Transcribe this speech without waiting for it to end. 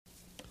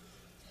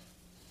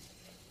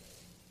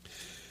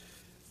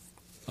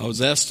I was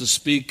asked to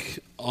speak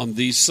on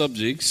these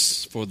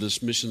subjects for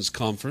this missions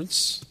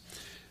conference,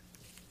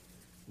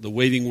 the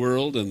waiting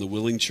world and the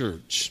willing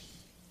church.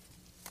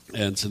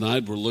 And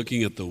tonight we're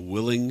looking at the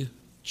willing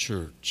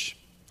church.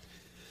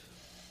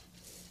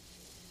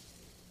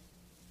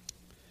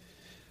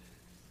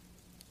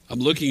 I'm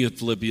looking at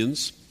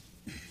Philippians.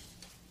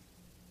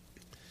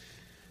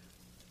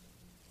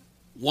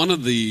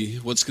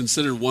 What's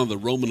considered one of the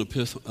Roman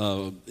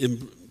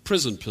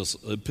prison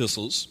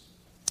epistles.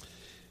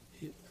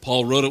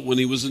 Paul wrote it when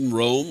he was in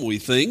Rome, we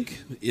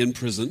think, in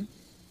prison.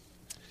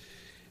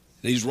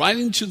 And he's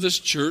writing to this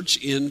church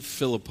in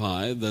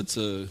Philippi that's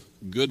a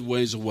good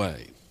ways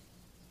away.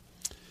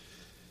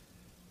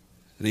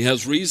 And he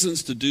has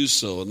reasons to do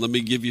so. And let me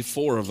give you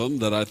 4 of them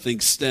that I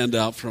think stand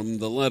out from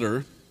the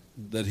letter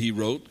that he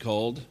wrote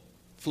called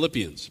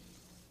Philippians.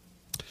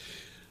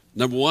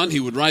 Number 1, he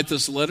would write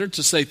this letter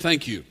to say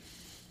thank you.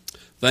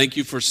 Thank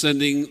you for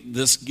sending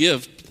this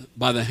gift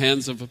by the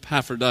hands of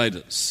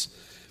Epaphroditus.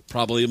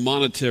 Probably a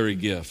monetary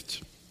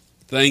gift.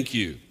 Thank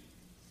you.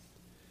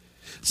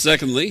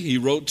 Secondly, he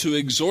wrote to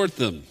exhort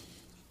them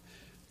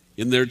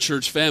in their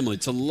church family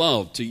to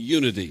love, to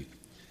unity,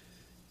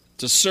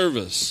 to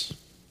service,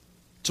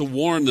 to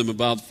warn them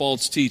about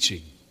false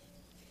teaching.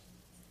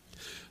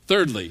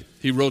 Thirdly,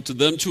 he wrote to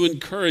them to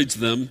encourage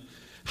them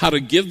how to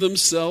give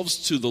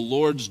themselves to the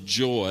Lord's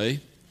joy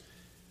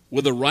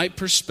with a right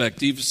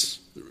perspective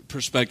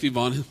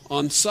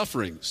on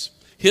sufferings.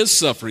 His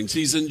sufferings,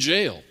 he's in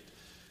jail.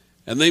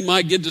 And they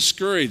might get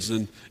discouraged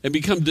and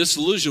become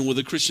disillusioned with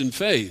the Christian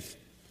faith.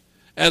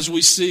 As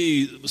we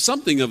see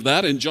something of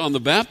that in John the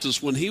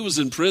Baptist when he was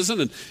in prison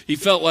and he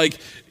felt like,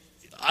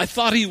 I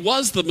thought he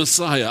was the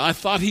Messiah. I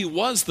thought he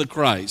was the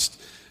Christ.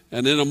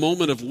 And in a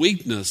moment of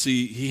weakness,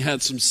 he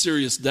had some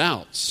serious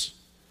doubts.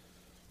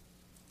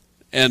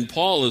 And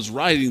Paul is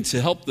writing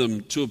to help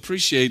them to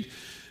appreciate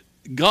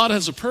God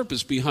has a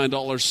purpose behind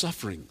all our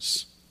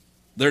sufferings.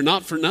 They're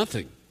not for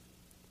nothing.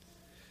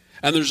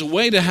 And there's a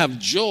way to have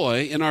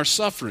joy in our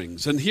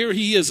sufferings. And here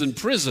he is in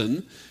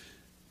prison,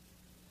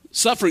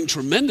 suffering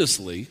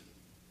tremendously.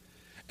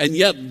 And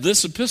yet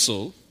this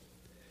epistle,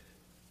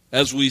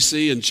 as we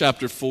see in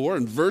chapter 4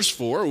 and verse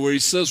 4, where he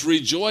says,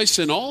 rejoice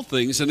in all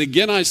things. And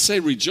again I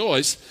say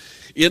rejoice.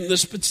 In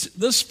this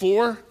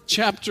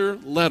 4-chapter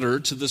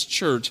letter to this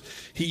church,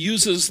 he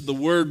uses the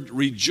word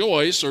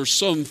rejoice or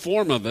some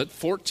form of it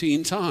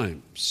 14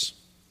 times.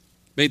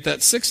 Make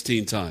that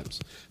 16 times.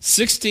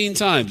 16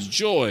 times,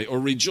 joy or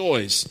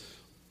rejoice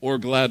or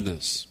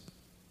gladness.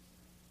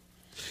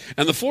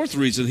 And the 4th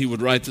reason he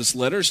would write this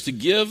letter is to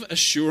give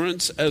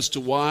assurance as to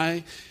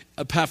why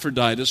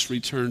Epaphroditus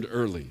returned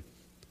early.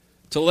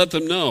 To let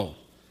them know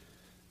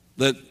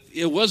that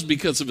it was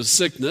because of his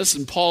sickness,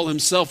 and Paul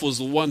himself was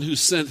the one who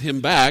sent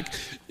him back.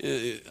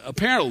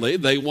 Apparently,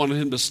 they wanted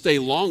him to stay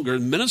longer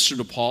and minister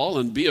to Paul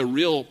and be a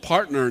real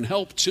partner and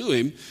help to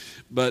him.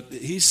 But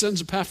he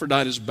sends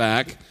Epaphroditus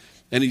back,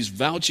 and he's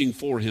vouching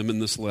for him in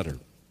this letter.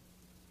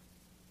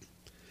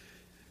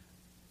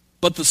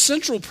 But the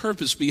central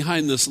purpose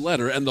behind this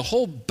letter and the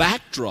whole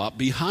backdrop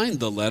behind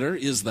the letter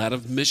is that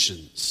of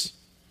missions.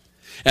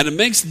 And it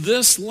makes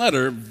this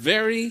letter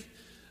very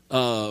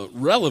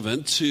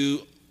relevant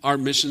to our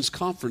missions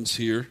conference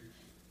here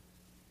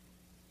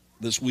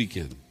this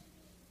weekend.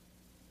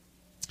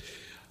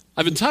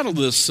 I've entitled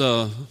this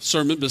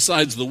sermon,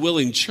 besides the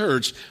willing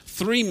church,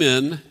 3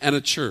 men and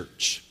a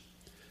church.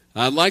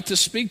 I'd like to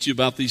speak to you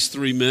about these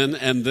 3 men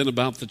and then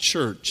about the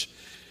church.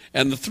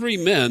 And the 3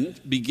 men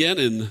begin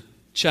in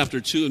chapter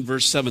 2 and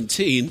verse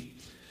 17.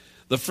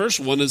 The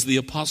first one is the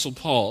Apostle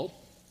Paul.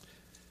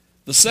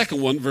 The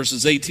second one,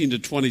 verses 18 to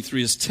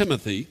 23, is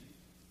Timothy.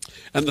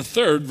 And the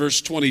third, verse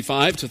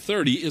 25 to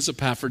 30, is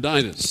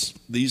Epaphroditus.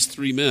 These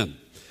 3 men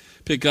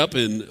pick up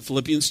in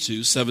Philippians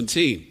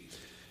 2:17.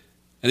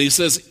 And he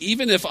says,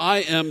 even if I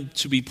am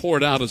to be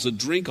poured out as a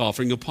drink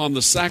offering upon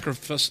the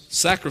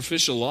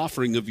sacrificial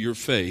offering of your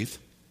faith,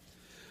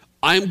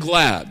 I am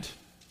glad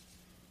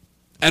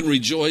and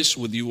rejoice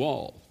with you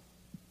all.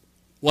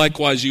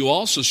 Likewise, you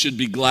also should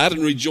be glad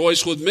and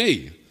rejoice with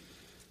me.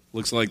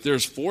 Looks like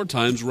there's 4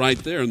 times right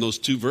there in those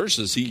 2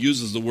 verses. He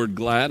uses the word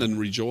glad and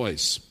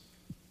rejoice.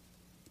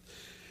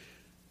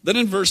 Then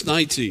in verse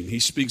 19,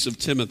 he speaks of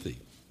Timothy.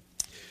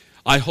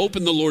 I hope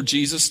in the Lord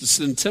Jesus to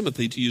send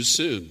Timothy to you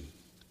soon,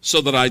 so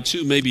that I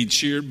too may be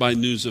cheered by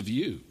news of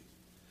you.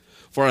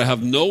 For I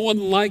have no one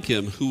like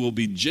him who will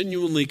be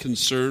genuinely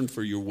concerned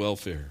for your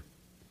welfare.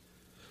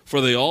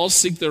 For they all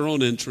seek their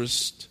own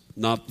interest,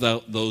 not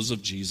those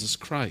of Jesus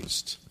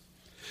Christ.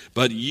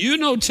 But you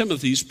know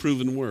Timothy's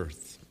proven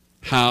worth,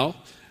 how,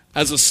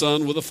 as a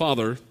son with a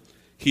father,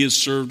 he has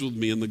served with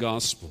me in the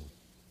gospel.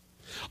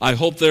 I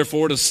hope,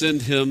 therefore, to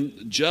send him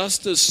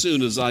just as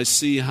soon as I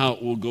see how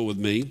it will go with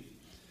me.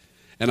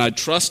 And I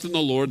trust in the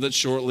Lord that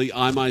shortly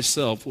I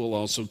myself will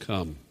also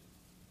come.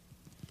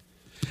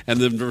 And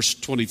then verse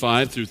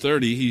 25 through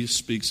 30, he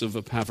speaks of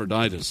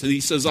Epaphroditus. And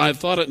he says, I have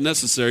thought it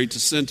necessary to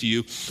send to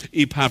you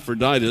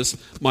Epaphroditus,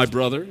 my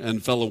brother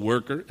and fellow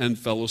worker and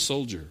fellow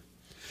soldier,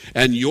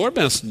 and your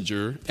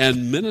messenger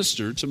and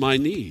minister to my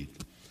need.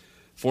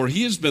 For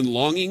he has been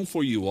longing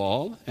for you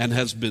all and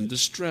has been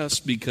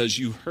distressed because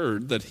you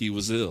heard that he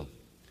was ill.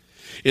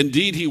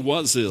 Indeed, he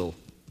was ill,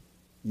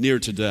 near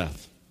to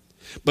death.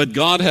 But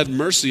God had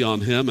mercy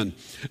on him, and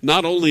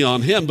not only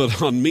on him,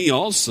 but on me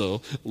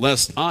also,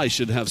 lest I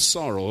should have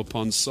sorrow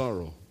upon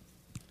sorrow.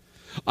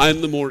 I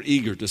am the more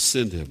eager to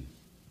send him,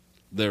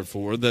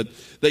 therefore, that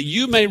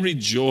you may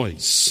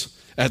rejoice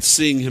at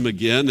seeing him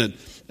again,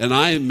 and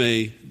I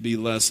may be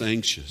less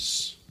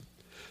anxious.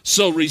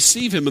 So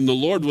receive him in the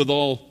Lord with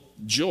all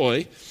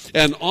joy,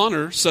 and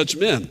honor such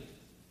men.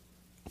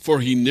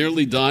 For he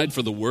nearly died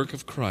for the work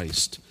of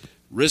Christ,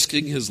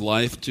 risking his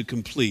life to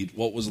complete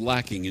what was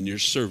lacking in your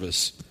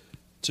service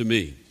to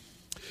me.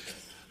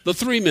 The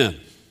three men.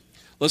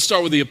 Let's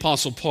start with the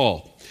Apostle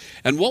Paul.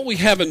 And what we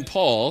have in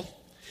Paul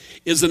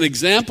is an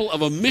example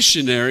of a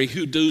missionary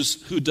who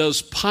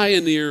does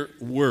pioneer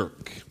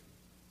work.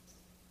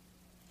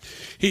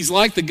 He's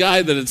like the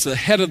guy that it's the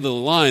head of the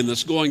line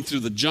that's going through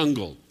the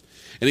jungle.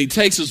 And he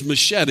takes his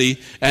machete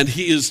and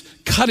he is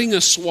cutting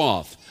a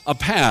swath, a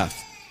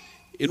path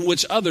in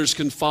which others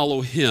can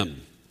follow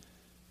him.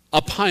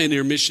 A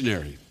pioneer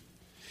missionary.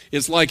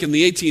 It's like in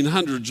the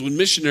 1800s when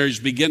missionaries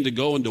began to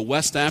go into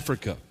West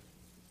Africa.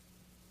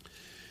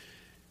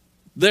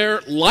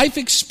 Their life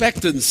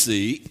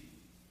expectancy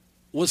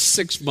was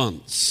 6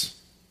 months.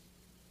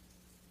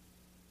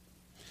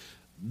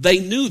 They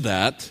knew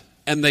that,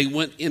 and they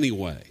went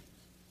anyway.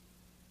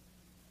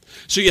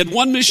 So you had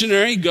one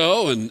missionary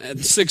go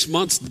and 6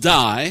 months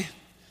die.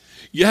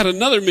 You had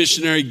another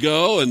missionary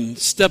go and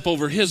step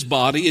over his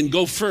body and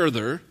go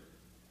further.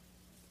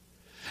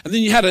 And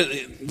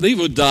then they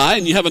would die,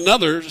 and you have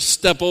another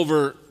step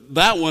over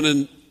that one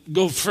and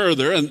go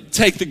further and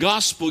take the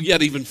gospel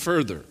yet even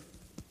further.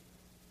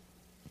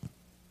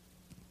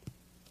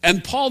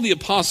 And Paul the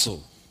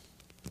Apostle,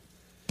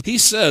 he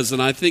says,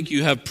 and I think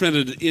you have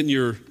printed in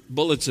your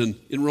bulletin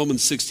in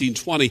Romans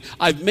 16:20,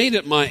 I've made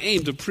it my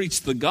aim to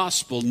preach the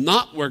gospel,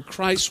 not where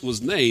Christ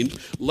was named,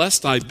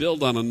 lest I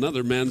build on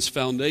another man's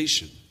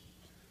foundation.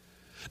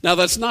 Now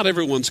that's not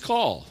everyone's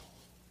call.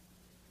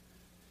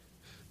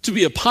 To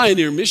be a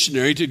pioneer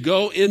missionary, to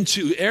go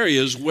into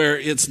areas where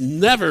it's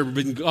never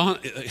been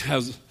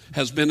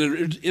has been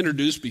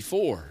introduced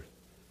before.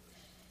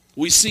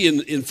 We see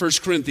in 1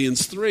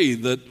 Corinthians 3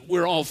 that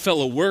we're all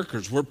fellow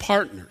workers, we're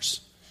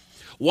partners.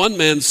 One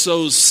man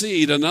sows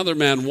seed, another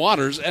man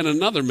waters, and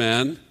another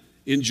man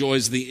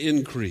enjoys the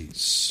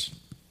increase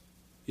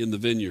in the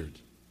vineyard.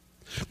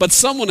 But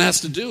someone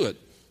has to do it.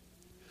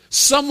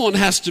 Someone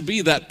has to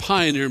be that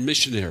pioneer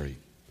missionary.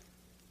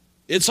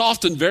 It's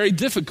often very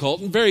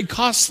difficult and very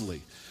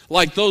costly.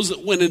 Like those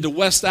that went into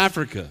West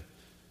Africa.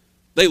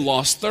 They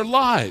lost their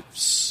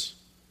lives,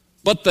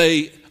 but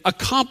they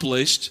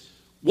accomplished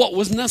what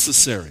was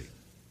necessary.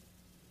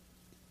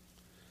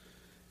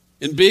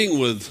 In being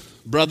with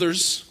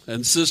brothers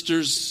and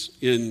sisters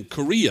in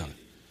Korea,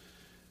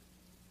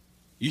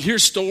 you hear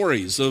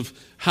stories of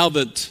how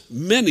that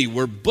many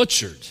were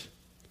butchered,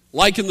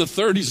 like in the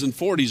 30s and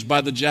 40s by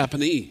the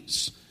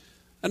Japanese,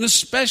 and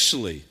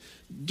especially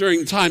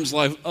during times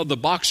like of the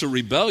Boxer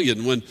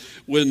Rebellion,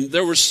 when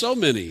there were so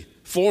many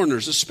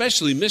foreigners,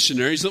 especially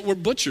missionaries, that were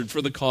butchered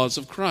for the cause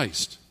of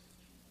Christ.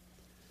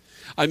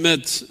 I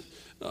met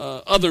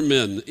other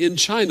men in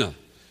China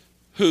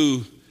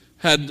who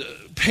had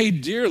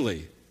paid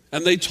dearly,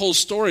 and they told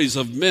stories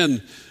of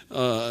men.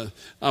 I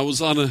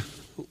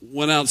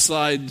went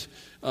outside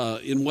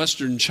in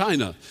western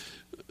China,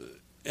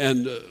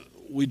 and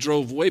we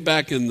drove way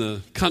back in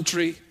the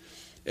country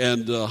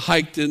and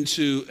hiked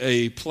into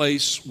a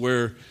place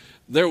where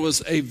there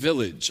was a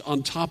village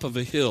on top of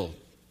a hill.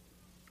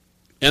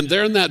 And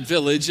there in that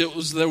village,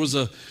 there was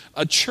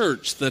a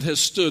church that has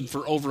stood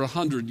for over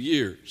 100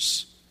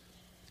 years.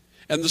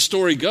 And the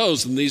story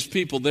goes, and these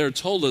people there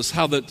told us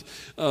how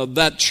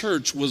that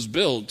church was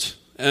built,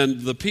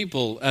 and the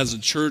people as a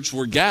church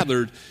were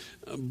gathered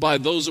by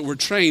those that were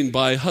trained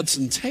by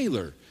Hudson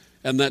Taylor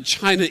and that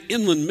China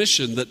Inland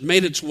Mission that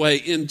made its way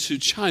into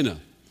China.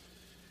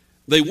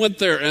 They went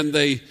there and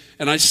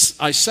I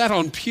sat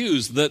on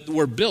pews that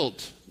were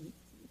built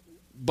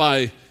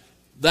by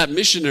that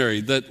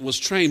missionary that was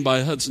trained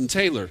by Hudson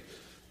Taylor.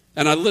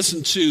 And I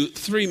listened to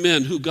three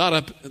men who got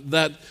up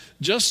that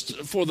just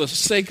for the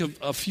sake of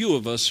a few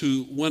of us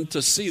who went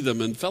to see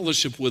them and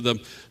fellowship with them,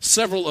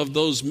 several of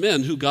those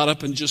men who got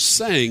up and just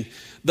sang,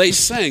 they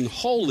sang,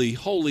 "Holy,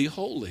 holy,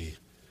 holy."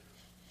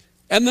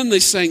 And then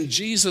they sang,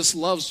 "Jesus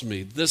loves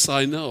me, this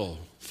I know,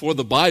 for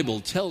the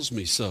Bible tells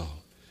me so."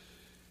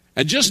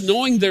 And just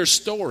knowing their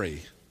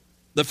story,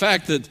 the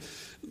fact that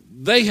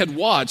they had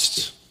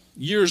watched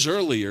years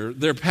earlier,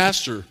 their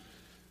pastor,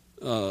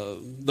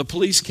 the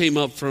police came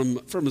up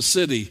from a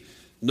city,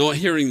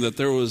 hearing that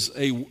there was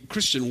a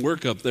Christian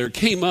work up there,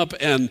 came up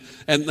and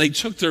they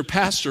took their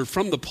pastor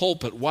from the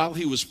pulpit while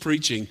he was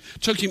preaching,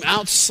 took him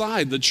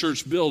outside the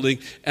church building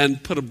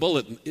and put a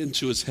bullet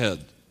into his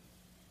head.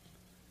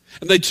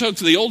 And they took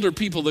the older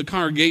people of the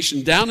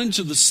congregation down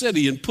into the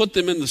city and put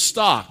them in the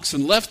stocks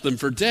and left them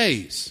for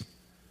days.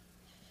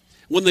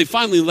 When they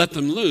finally let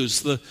them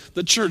loose,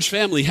 the church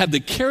family had to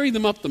carry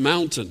them up the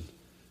mountain.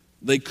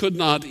 They could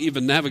not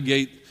even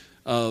navigate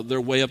their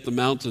way up the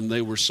mountain.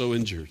 They were so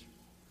injured.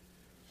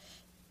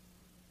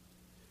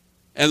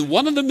 And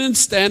one of the men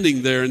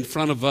standing there in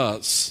front of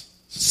us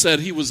said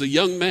he was a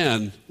young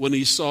man when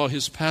he saw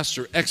his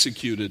pastor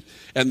executed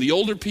and the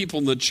older people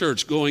in the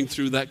church going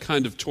through that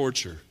kind of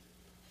torture.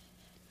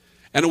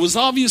 And it was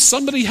obvious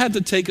somebody had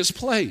to take his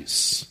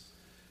place.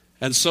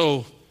 And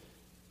so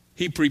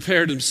he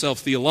prepared himself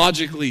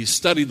theologically, he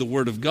studied the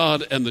Word of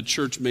God, and the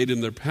church made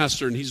him their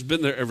pastor, and he's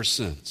been there ever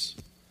since.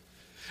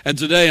 And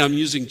today I'm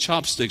using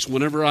chopsticks.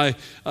 Whenever I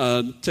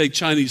take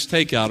Chinese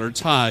takeout or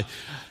Thai,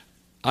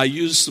 I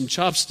use some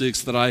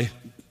chopsticks that I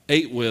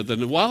ate with.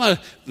 And while I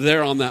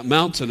there on that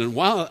mountain, and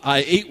while I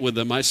ate with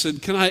them, I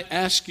said, "Can I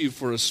ask you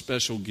for a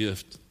special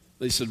gift?"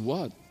 They said,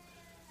 "What?"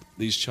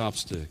 "These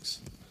chopsticks.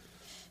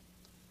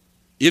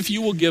 If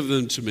you will give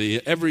them to me,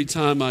 every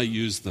time I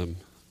use them,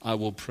 I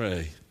will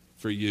pray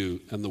for you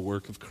and the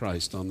work of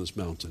Christ on this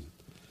mountain."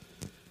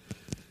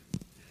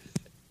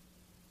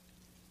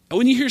 And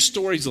when you hear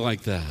stories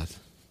like that,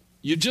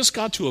 you just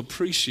got to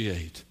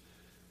appreciate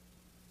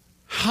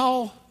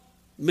how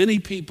many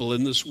people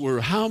in this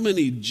world, how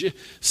many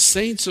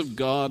saints of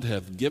God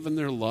have given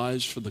their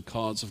lives for the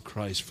cause of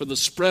Christ, for the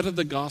spread of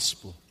the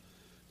gospel,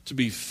 to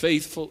be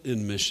faithful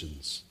in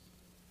missions.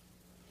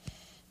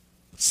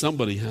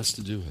 Somebody has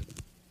to do it.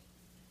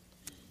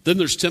 Then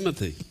there's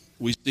Timothy.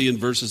 We see in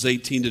verses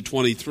 18 to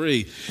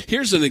 23.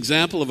 Here's an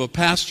example of a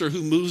pastor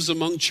who moves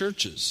among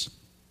churches.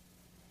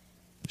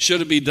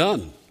 Should it be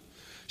done?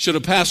 Should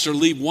a pastor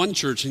leave one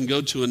church and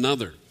go to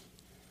another?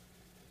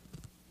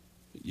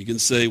 You can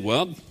say,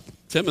 well,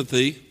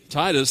 Timothy,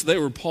 Titus, they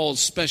were Paul's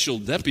special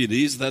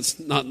deputies. That's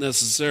not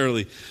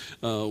necessarily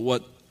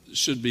what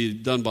should be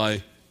done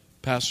by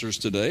pastors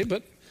today.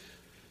 But,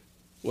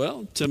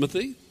 well,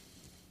 Timothy,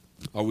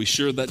 are we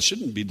sure that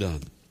shouldn't be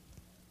done?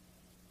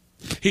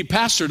 He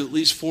pastored at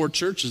least 4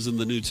 churches in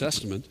the New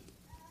Testament: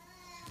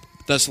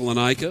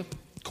 Thessalonica,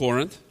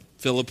 Corinth,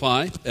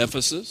 Philippi,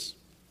 Ephesus.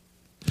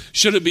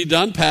 Should it be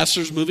done,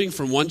 pastors moving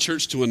from one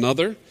church to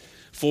another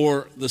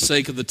for the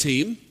sake of the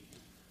team,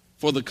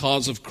 for the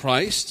cause of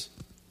Christ?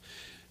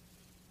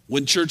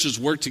 When churches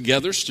work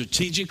together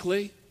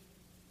strategically,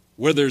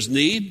 where there's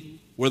need,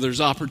 where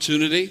there's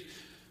opportunity,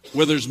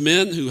 where there's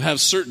men who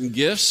have certain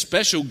gifts,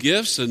 special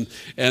gifts,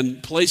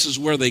 and places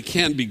where they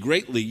can be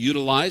greatly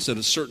utilized at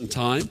a certain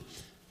time.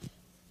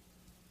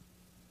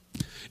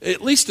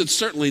 At least it's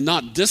certainly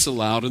not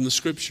disallowed in the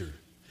Scripture.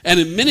 And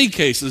in many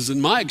cases, in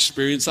my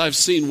experience, I've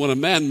seen when a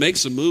man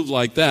makes a move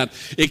like that,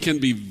 it can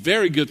be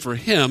very good for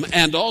him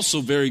and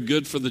also very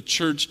good for the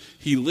church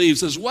he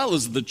leaves, as well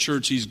as the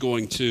church he's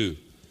going to.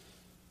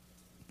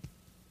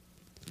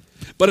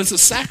 But it's a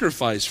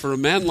sacrifice for a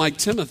man like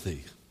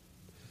Timothy.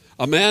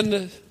 A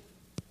man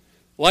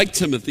like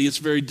Timothy, it's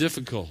very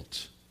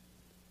difficult,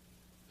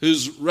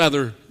 who's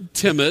rather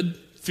timid,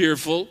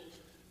 fearful,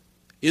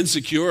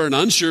 insecure, and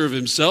unsure of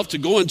himself, to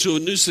go into a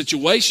new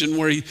situation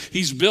where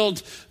he's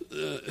built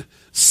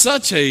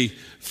such a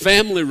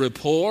family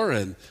rapport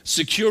and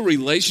secure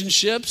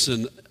relationships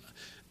and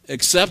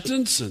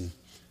acceptance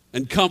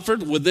and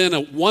comfort within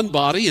one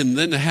body, and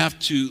then to have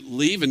to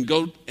leave and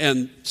go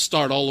and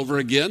start all over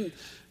again.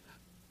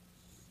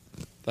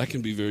 That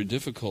can be very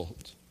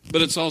difficult.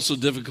 But it's also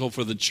difficult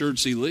for the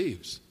church he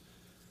leaves.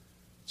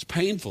 It's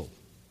painful.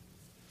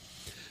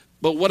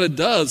 But what it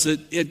does,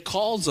 it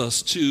calls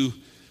us to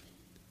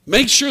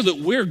make sure that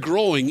we're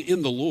growing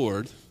in the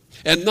Lord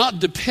and not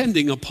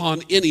depending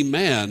upon any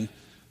man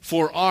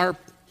for our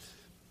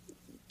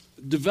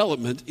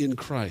development in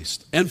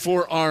Christ and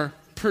for our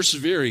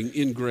persevering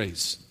in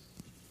grace.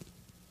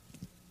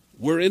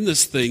 We're in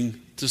this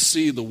thing to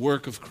see the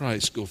work of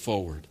Christ go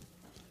forward.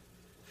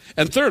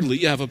 And thirdly,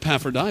 you have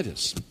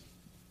Epaphroditus.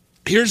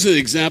 Here's an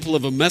example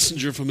of a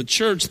messenger from a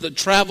church that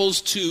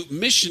travels to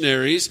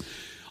missionaries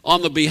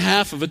on the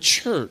behalf of a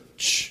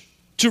church,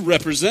 to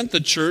represent the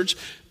church,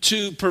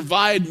 to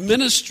provide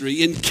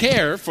ministry and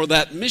care for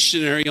that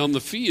missionary on the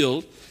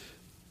field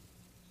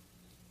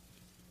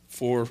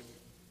for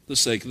the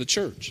sake of the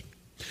church.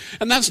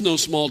 And that's no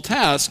small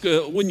task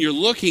when you're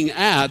looking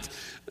at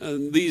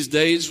these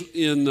days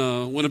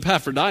when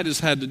Epaphroditus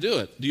had to do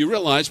it. Do you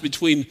realize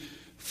between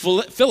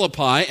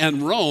Philippi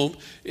and Rome,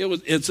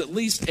 it's at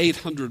least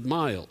 800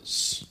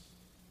 miles.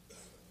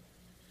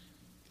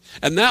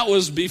 And that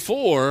was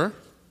before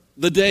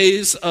the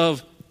days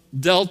of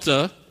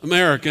Delta,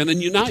 American,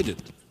 and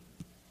United.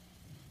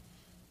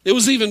 It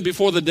was even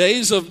before the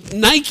days of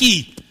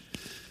Nike.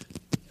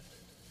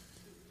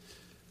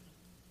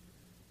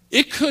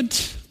 It could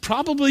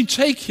probably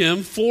take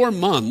him 4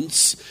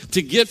 months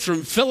to get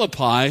from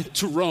Philippi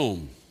to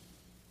Rome.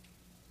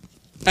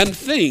 And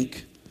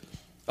think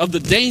of the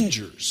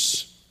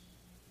dangers,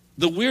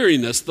 the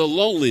weariness, the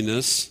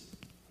loneliness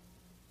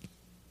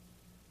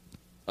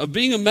of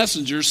being a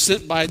messenger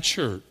sent by a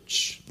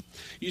church.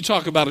 You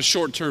talk about a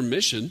short-term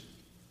mission.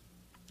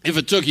 If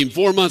it took him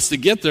 4 months to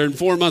get there and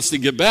 4 months to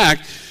get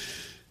back,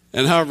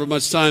 and however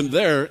much time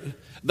there,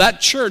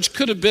 that church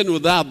could have been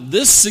without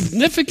this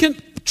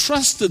significant,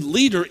 trusted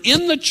leader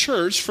in the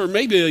church for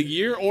maybe a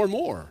year or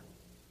more.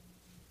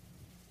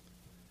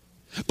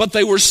 But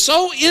they were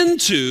so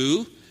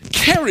into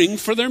caring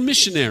for their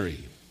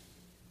missionary,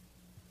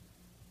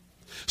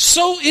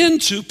 so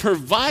into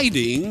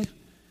providing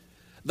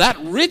that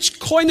rich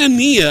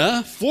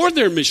koinonia for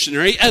their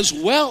missionary as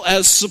well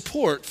as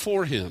support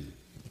for him.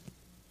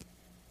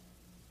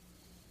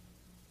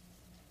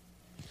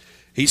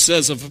 He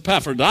says of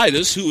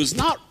Epaphroditus, who is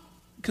not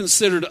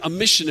considered a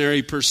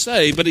missionary per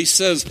se, but he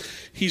says,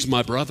 he's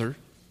my brother.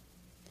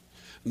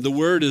 The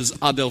word is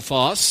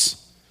adelphos,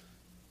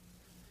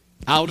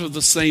 out of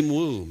the same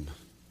womb.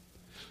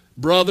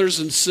 Brothers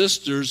and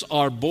sisters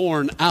are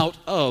born out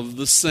of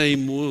the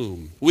same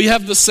womb. We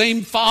have the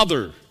same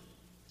father.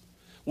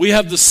 We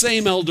have the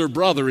same elder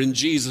brother in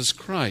Jesus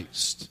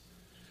Christ.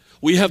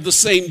 We have the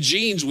same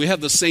genes. We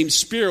have the same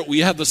spirit. We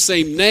have the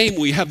same name.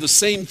 We have the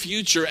same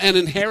future and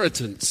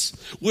inheritance.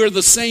 We're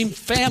the same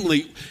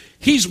family.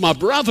 He's my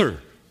brother.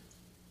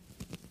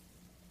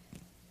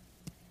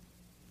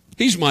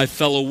 He's my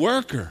fellow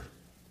worker.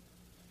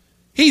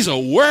 He's a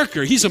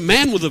worker. He's a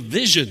man with a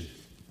vision.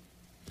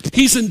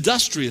 He's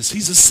industrious.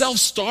 He's a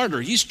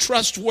self-starter. He's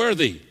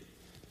trustworthy.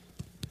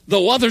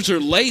 Though others are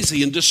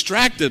lazy and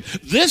distracted,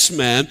 this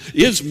man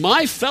is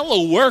my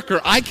fellow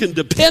worker. I can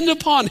depend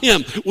upon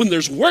him. When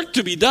there's work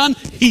to be done,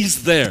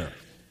 he's there.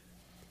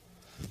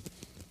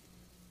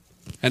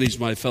 And he's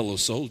my fellow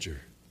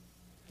soldier.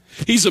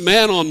 He's a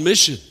man on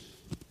mission.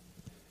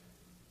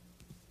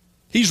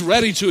 He's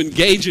ready to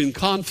engage in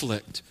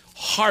conflict,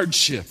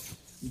 hardship,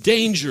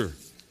 danger.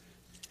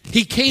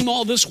 He came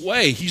all this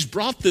way. He's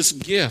brought this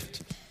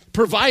gift,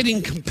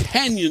 providing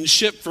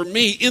companionship for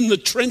me in the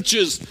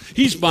trenches.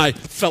 He's my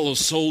fellow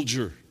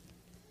soldier.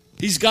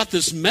 He's got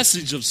this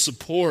message of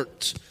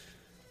support.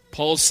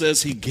 Paul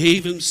says he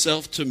gave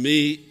himself to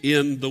me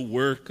in the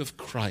work of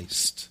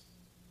Christ.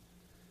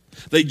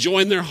 They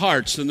joined their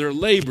hearts and their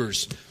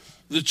labors.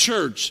 The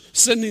church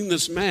sending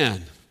this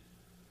man.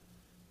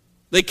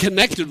 They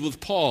connected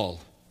with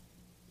Paul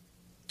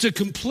to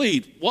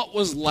complete what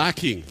was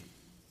lacking.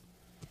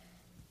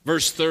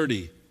 Verse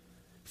 30,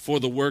 for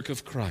the work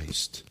of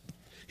Christ.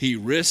 He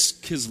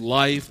risked his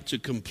life to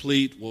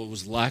complete what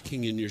was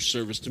lacking in your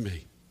service to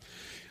me.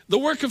 The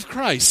work of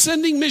Christ.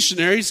 Sending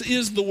missionaries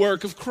is the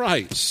work of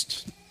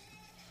Christ.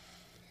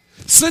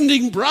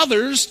 Sending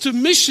brothers to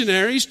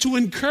missionaries to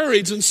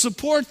encourage and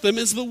support them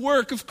is the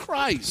work of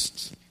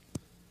Christ.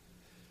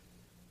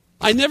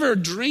 I never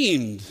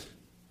dreamed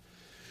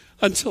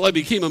until I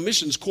became a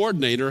missions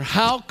coordinator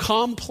how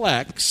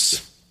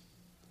complex,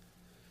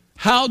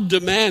 how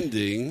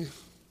demanding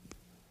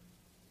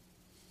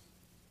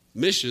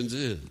missions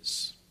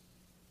is.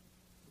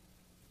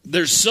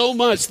 There's so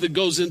much that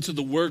goes into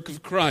the work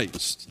of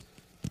Christ.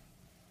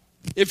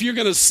 If you're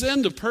going to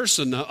send a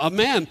person, a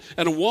man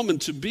and a woman,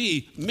 to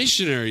be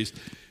missionaries,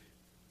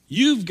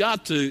 you've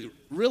got to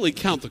really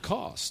count the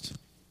cost.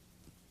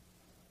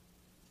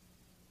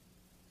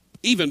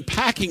 Even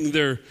packing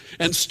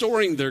and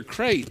storing their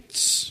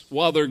crates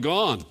while they're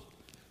gone,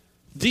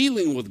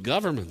 dealing with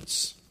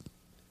governments,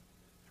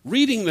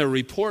 reading their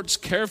reports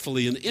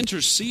carefully and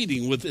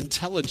interceding with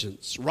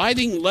intelligence,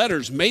 writing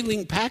letters,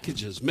 mailing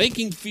packages,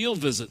 making field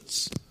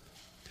visits.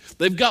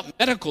 They've got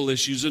medical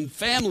issues and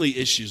family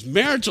issues,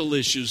 marital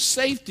issues,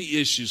 safety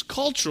issues,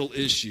 cultural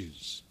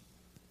issues.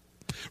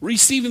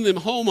 Receiving them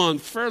home on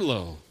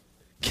furlough,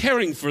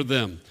 caring for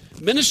them,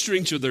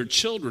 ministering to their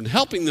children,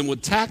 helping them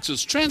with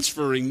taxes,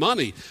 transferring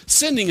money,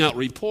 sending out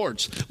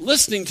reports,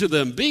 listening to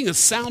them, being a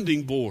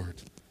sounding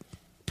board,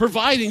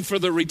 providing for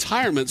their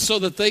retirement so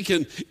that they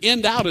can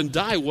end out and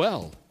die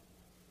well.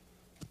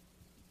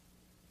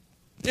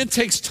 It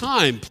takes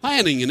time,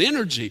 planning, and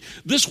energy.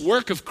 This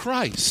work of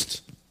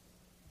Christ.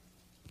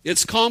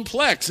 It's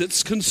complex.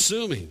 It's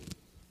consuming.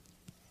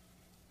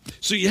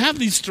 So you have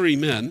these three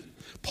men.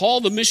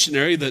 Paul, the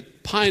missionary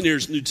that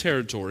pioneers new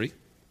territory.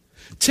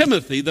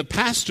 Timothy, the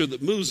pastor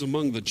that moves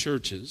among the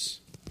churches.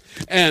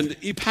 And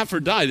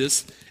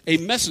Epaphroditus, a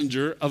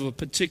messenger of a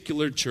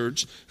particular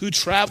church who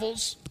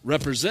travels,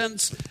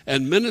 represents,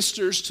 and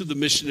ministers to the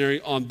missionary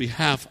on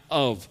behalf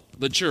of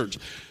the church.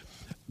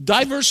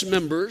 Diverse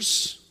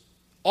members,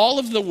 all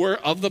of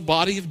the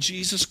body of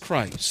Jesus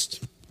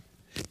Christ.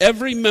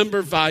 Every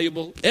member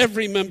valuable,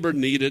 every member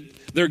needed,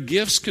 their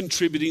gifts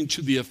contributing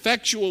to the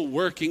effectual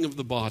working of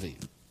the body.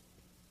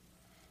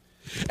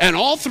 And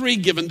all three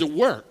given to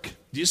work.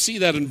 Do you see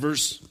that in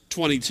verse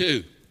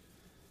 22?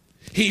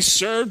 He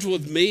served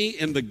with me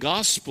in the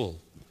gospel.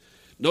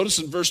 Notice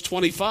in verse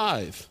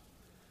 25,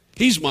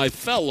 he's my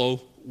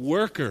fellow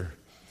worker.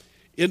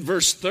 In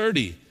verse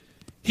 30,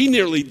 he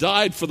nearly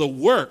died for the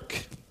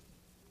work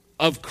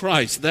of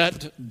Christ.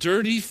 That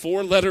dirty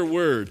four-letter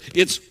word,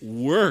 it's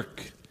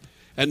work.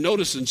 And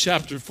notice in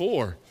chapter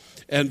 4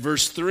 and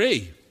verse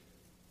 3,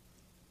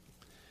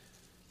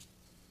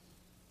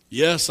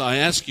 yes, I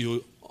ask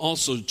you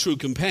also true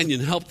companion,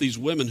 help these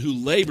women who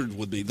labored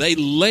with me. They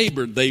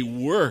labored, they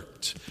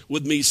worked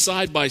with me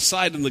side by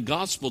side in the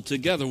gospel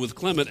together with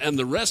Clement and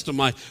the rest of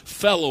my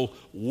fellow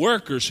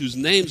workers whose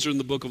names are in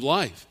the book of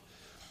life.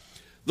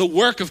 The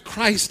work of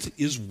Christ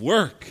is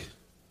work.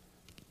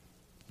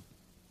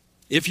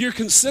 If you're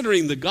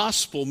considering the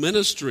gospel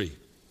ministry,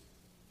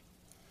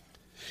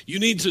 you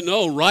need to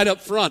know right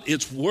up front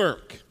it's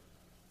work.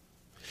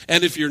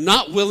 And if you're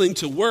not willing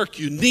to work,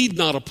 you need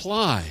not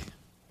apply.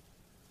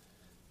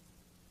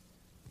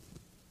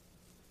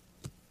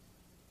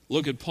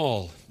 Look at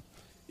Paul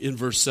in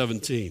verse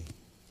 17.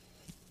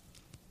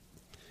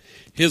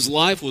 His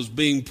life was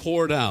being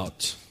poured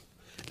out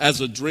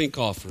as a drink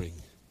offering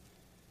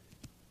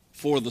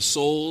for the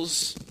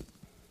souls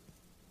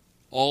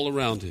all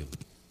around him,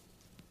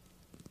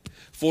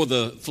 for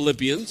the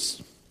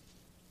Philippians,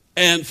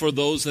 and for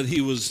those that he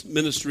was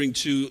ministering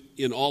to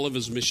in all of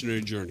his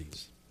missionary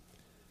journeys.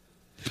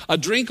 A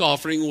drink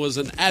offering was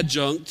an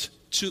adjunct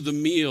to the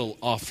meal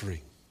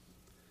offering.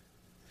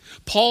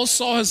 Paul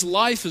saw his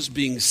life as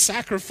being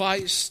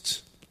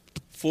sacrificed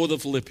for the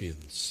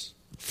Philippians,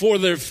 for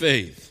their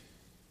faith.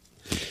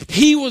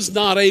 He was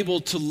not able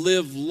to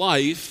live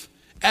life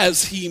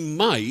as he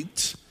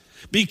might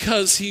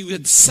because he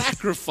had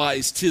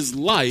sacrificed his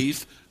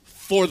life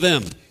for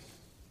them.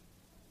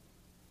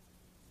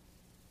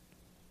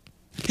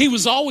 He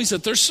was always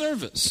at their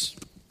service.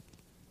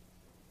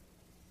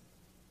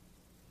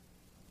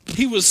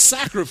 He was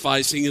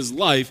sacrificing his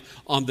life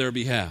on their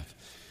behalf.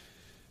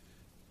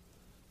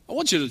 I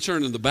want you to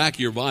turn in the back of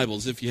your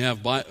Bibles, if you have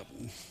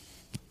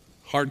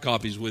hard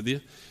copies with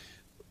you,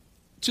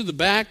 to the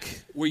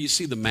back where you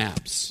see the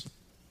maps.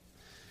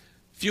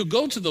 If you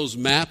go to those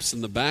maps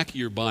in the back of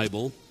your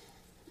Bible,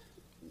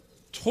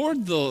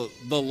 toward the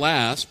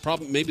last,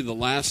 probably maybe the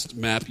last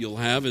map you'll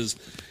have is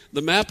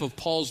the map of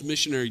Paul's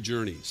missionary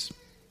journeys.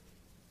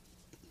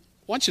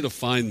 I want you to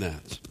find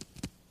that.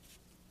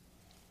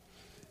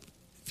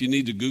 If you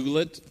need to Google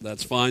it,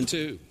 that's fine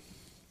too.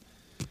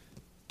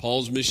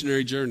 Paul's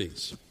missionary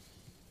journeys.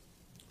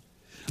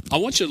 I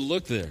want you to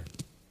look there.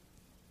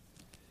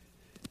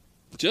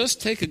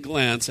 Just take a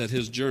glance at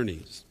his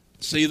journeys.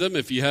 See them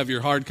if you have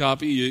your hard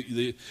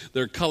copy.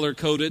 They're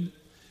color-coded.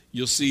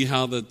 You'll see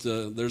how that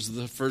there's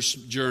the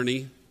first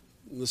journey,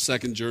 the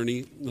second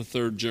journey, the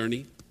third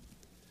journey.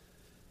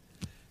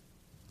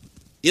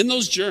 In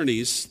those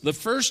journeys, the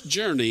first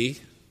journey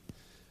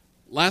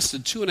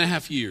lasted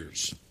 2.5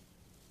 years.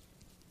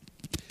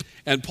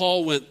 And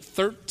Paul went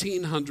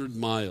 1,300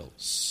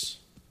 miles,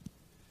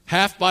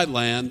 half by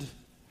land,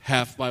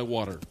 half by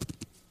water.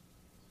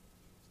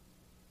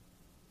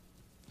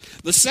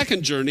 The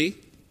second journey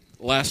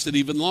lasted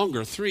even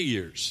longer, 3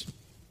 years,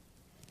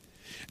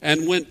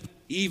 and went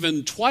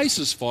even twice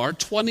as far,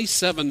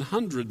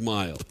 2,700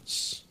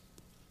 miles.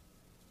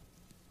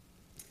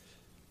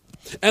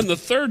 And the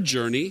third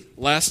journey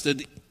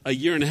lasted 1.5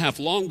 years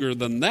longer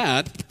than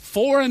that,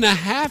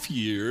 4.5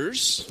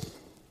 years.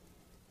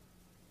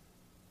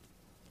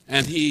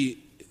 And he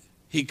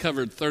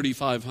covered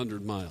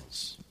 3,500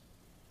 miles.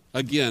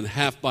 Again,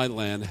 half by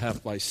land,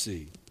 half by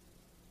sea.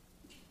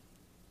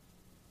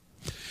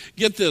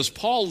 Get this,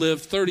 Paul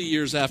lived 30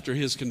 years after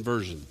his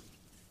conversion.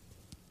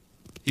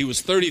 He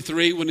was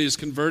 33 when he was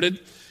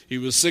converted. He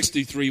was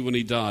 63 when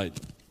he died.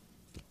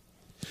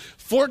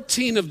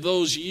 14 of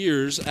those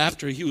years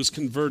after he was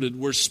converted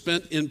were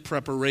spent in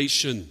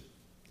preparation.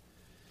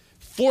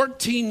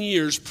 14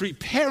 years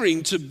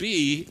preparing to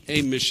be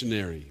a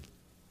missionary.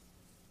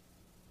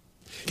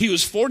 He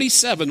was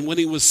 47 when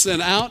he was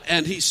sent out,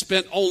 and he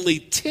spent only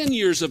 10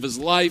 years of his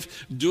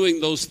life doing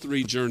those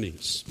 3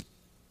 journeys.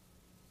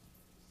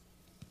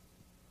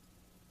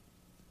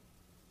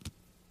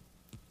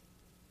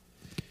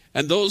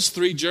 And those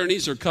 3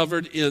 journeys are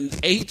covered in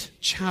 8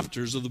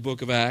 chapters of the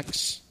book of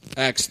Acts,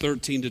 Acts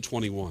 13 to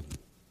 21.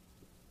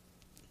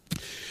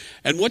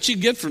 And what you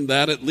get from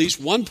that, at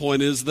least one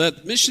point, is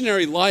that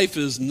missionary life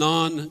is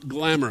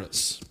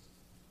non-glamorous.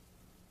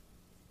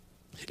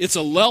 It's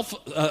a life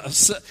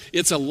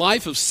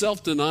of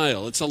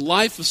self-denial. It's a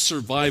life of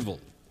survival.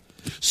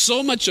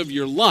 So much of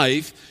your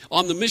life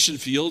on the mission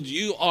field,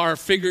 you are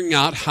figuring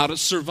out how to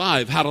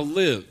survive, how to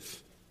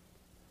live.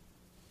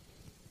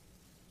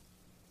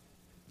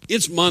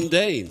 It's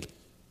mundane.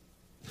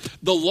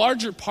 The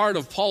larger part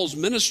of Paul's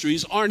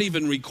ministries aren't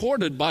even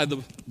recorded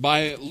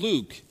by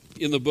Luke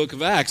in the book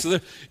of Acts.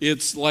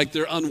 It's like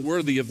they're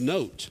unworthy of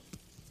note.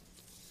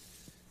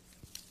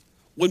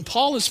 When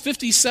Paul is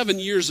 57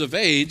 years of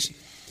age,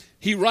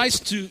 he writes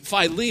to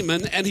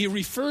Philemon, and he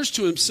refers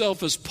to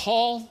himself as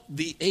Paul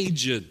the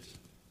Aged.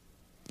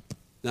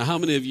 Now, how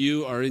many of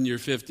you are in your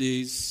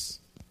 50s,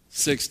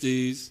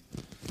 60s?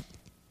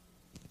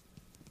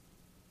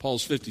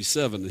 Paul's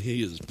 57, and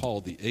he is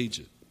Paul the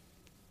Aged.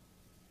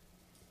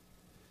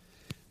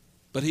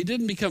 But he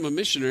didn't become a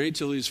missionary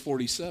until he was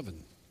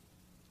 47.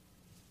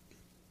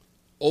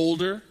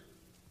 Older,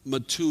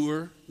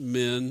 mature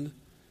men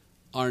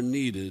are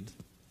needed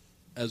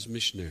as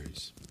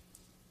missionaries.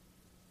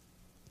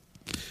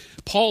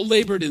 Paul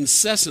labored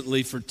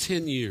incessantly for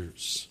 10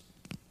 years.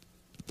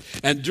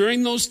 And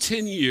during those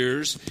 10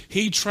 years,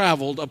 he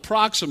traveled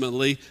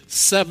approximately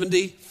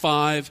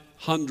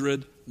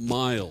 7,500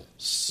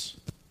 miles.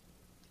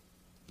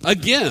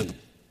 Again,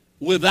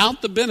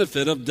 without the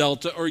benefit of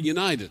Delta or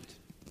United.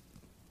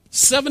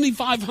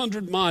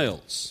 7,500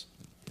 miles.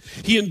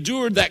 He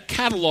endured that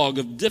catalog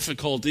of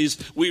difficulties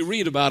we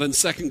read about in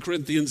 2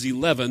 Corinthians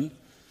 11,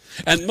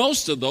 and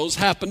most of those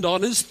happened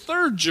on his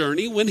third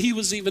journey when he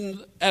was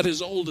even at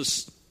his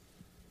oldest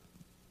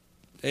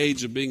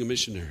age of being a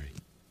missionary.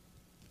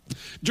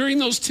 During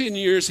those 10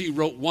 years, he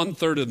wrote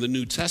 1/3 of the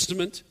New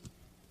Testament.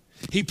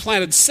 He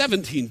planted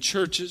 17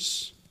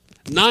 churches,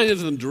 9 of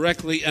them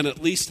directly and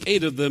at least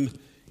 8 of them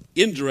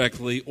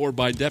indirectly or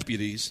by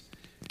deputies.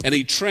 And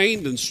he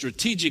trained and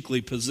strategically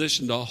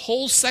positioned a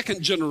whole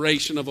second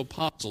generation of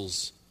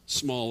apostles,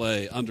 small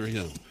a, under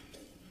him.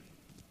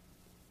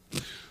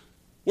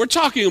 We're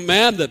talking a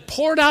man that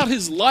poured out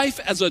his life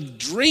as a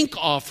drink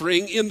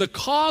offering in the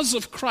cause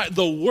of Christ,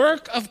 the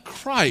work of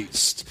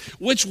Christ,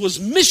 which was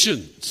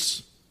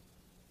missions.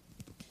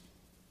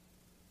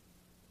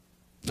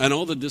 And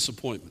all the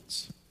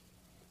disappointments.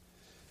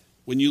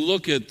 When you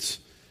look at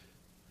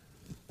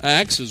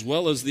Acts as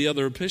well as the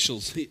other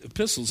epistles,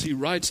 he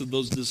writes of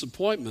those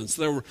disappointments.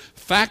 There were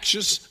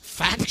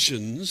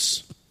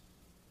factions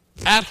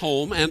at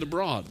home and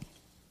abroad,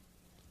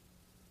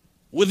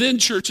 within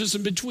churches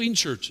and between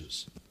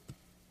churches.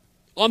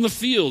 On the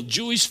field,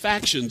 Jewish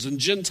factions and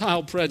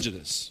Gentile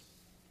prejudice.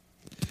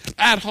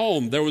 At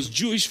home, there was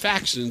Jewish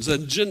factions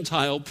and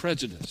Gentile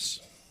prejudice.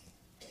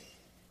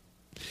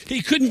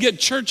 He couldn't get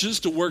churches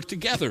to work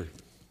together.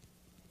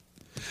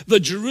 The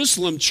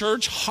Jerusalem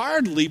church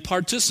hardly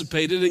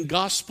participated in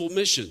gospel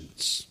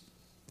missions.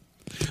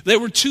 They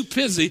were too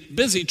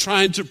busy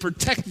trying to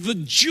protect the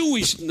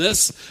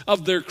Jewishness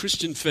of their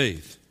Christian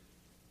faith.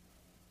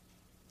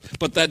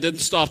 But that didn't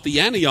stop the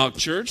Antioch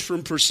church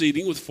from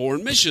proceeding with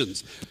foreign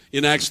missions.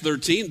 In Acts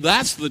 13,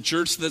 that's the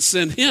church that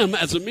sent him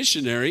as a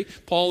missionary,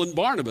 Paul and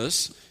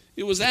Barnabas.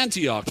 It was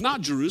Antioch,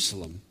 not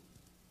Jerusalem.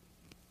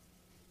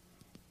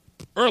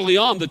 Early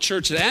on, the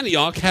church at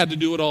Antioch had to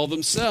do it all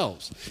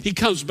themselves. He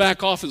comes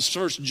back off his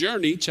first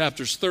journey,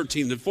 chapters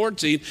 13 and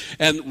 14,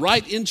 and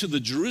right into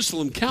the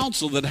Jerusalem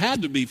council that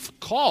had to be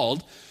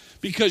called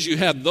because you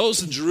had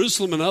those in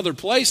Jerusalem and other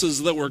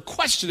places that were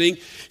questioning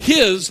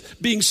his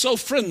being so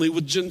friendly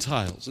with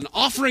Gentiles and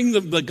offering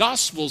them the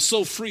gospel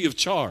so free of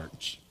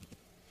charge.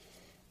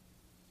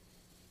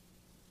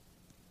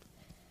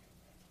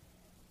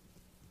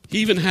 He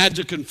even had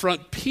to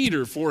confront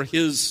Peter for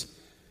his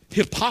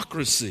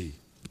hypocrisy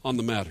on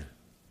the matter.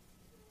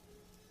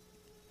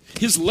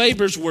 His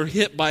labors were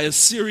hit by a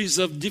series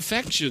of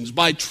defections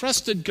by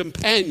trusted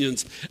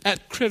companions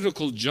at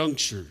critical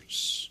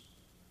junctures.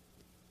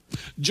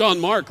 John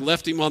Mark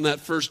left him on that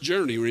first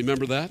journey,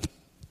 remember that?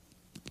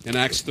 In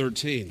Acts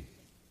 13.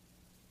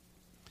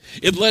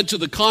 It led to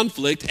the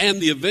conflict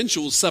and the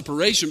eventual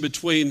separation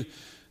between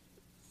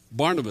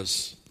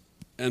Barnabas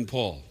and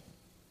Paul.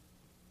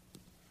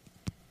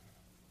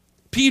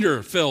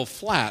 Peter fell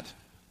flat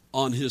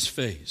on his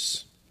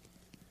face.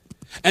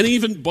 And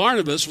even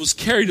Barnabas was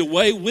carried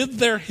away with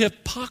their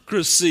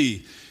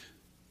hypocrisy.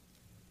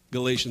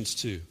 Galatians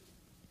 2.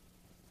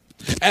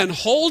 And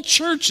whole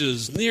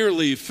churches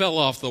nearly fell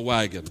off the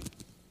wagon.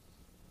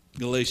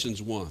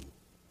 Galatians 1.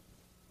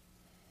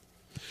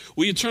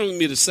 Will you turn with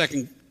me to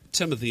 2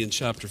 Timothy in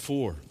chapter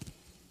 4?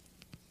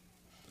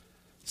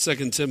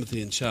 2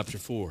 Timothy in chapter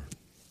 4.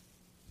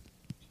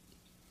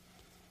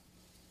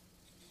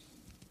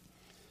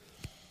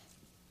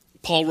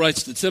 Paul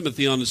writes to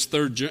Timothy on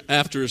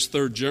after his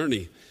third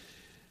journey,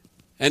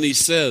 and he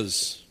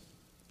says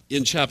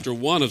in chapter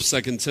 1 of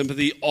 2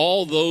 Timothy,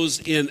 all those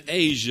in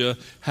Asia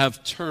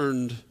have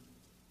turned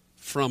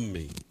from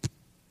me,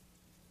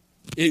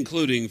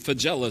 including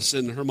Phygellus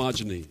and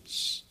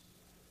Hermogenes.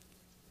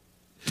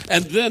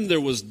 And then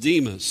there was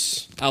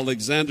Demas,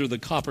 Alexander the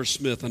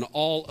coppersmith, and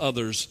all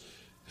others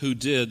who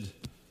did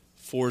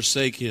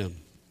forsake him.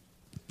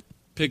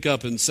 Pick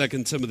up in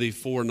 2 Timothy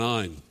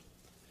 4:9.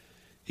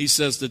 He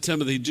says to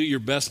Timothy, do your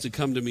best to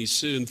come to me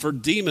soon. For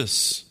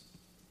Demas,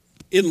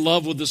 in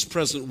love with this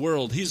present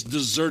world, he's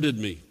deserted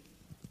me.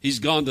 He's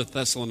gone to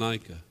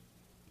Thessalonica.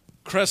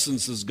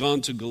 Crescens has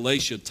gone to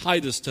Galatia.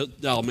 Titus to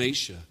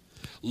Dalmatia.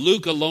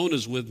 Luke alone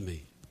is with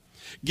me.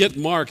 Get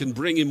Mark and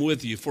bring him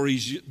with you, for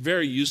he's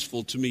very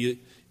useful to me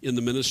in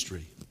the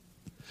ministry.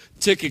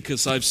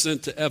 Tychicus I've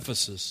sent to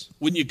Ephesus.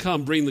 When you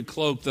come, bring the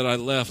cloak that I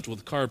left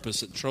with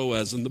Carpus at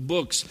Troas, and the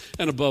books,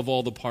 and above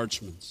all the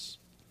parchments.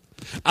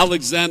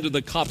 Alexander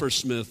the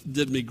coppersmith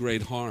did me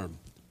great harm.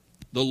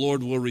 The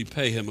Lord will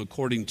repay him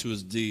according to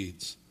his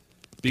deeds.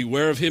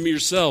 Beware of him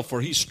yourself,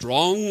 for he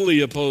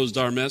strongly opposed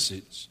our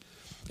message.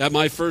 At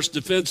my first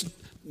defense,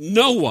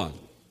 no one,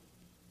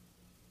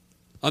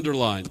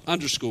 underline,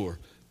 underscore,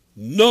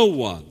 no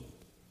one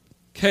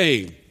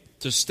came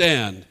to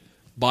stand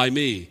by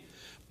me,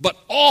 but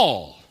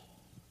all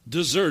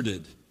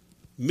deserted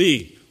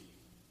me.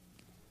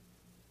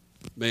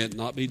 May it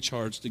not be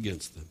charged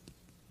against them.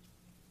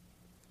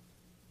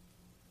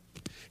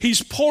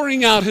 He's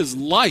pouring out his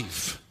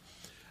life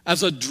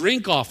as a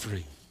drink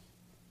offering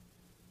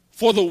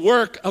for the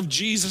work of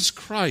Jesus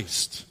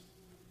Christ.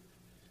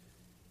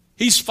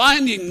 He's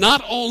finding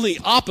not only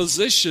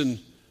opposition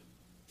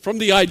from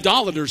the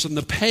idolaters and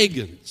the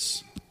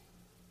pagans,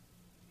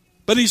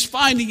 but he's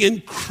finding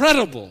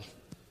incredible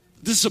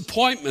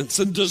disappointments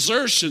and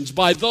desertions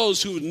by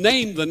those who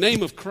name the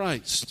name of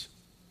Christ.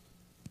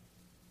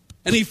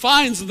 And he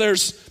finds that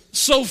there's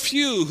so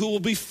few who will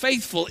be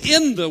faithful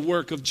in the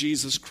work of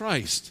Jesus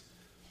Christ.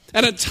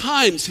 And at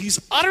times, he's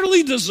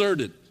utterly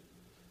deserted.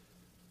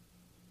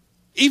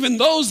 Even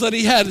those that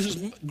he had his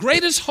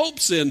greatest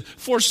hopes in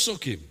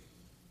forsook him.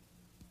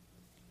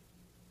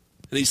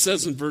 And he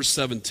says in verse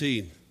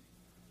 17,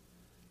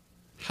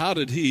 how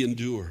did he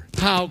endure?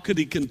 How could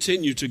he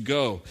continue to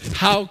go?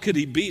 How could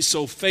he be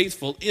so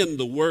faithful in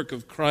the work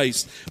of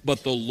Christ?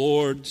 But the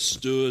Lord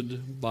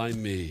stood by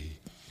me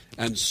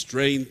and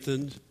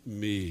strengthened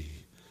me,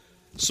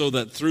 so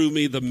that through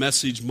me the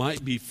message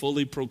might be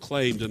fully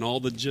proclaimed and all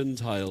the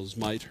Gentiles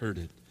might hear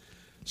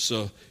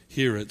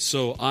it.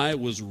 So I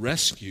was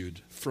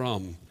rescued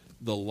from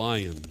the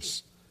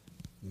lion's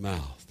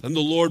mouth. And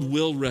the Lord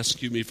will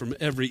rescue me from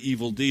every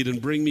evil deed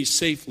and bring me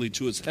safely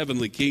to his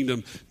heavenly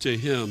kingdom. To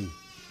him,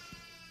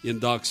 in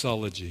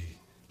doxology,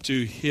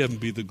 to him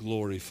be the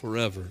glory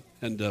forever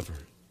and ever.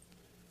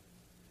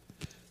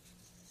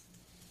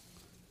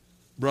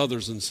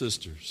 Brothers and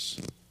sisters,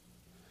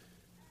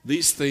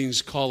 these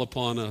things call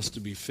upon us to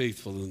be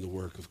faithful in the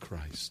work of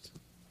Christ.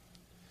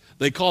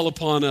 They call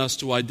upon us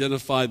to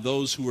identify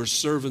those who are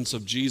servants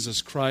of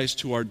Jesus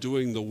Christ, who are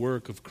doing the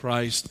work of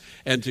Christ,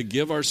 and to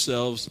give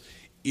ourselves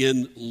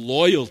in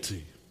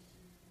loyalty,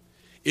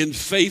 in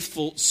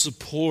faithful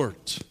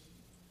support,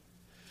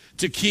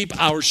 to keep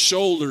our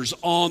shoulders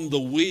on the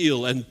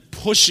wheel and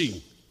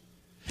pushing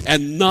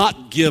and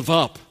not give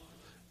up,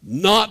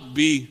 not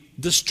be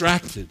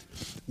distracted,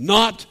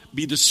 not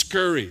be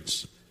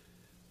discouraged,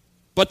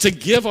 but to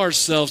give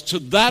ourselves to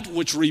that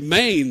which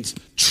remains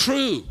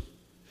true.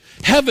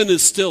 Heaven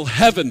is still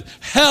heaven.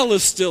 Hell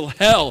is still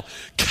hell.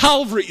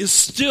 Calvary is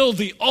still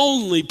the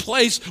only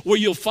place where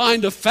you'll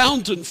find a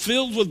fountain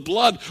filled with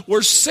blood,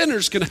 where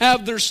sinners can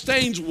have their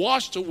stains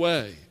washed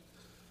away.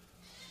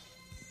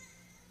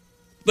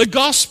 The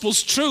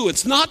gospel's true.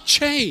 It's not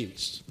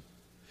changed.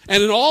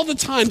 And in all the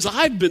times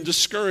I've been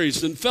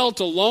discouraged and felt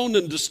alone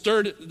and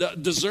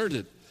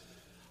deserted,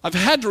 I've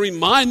had to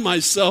remind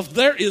myself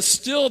there is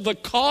still the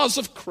cause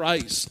of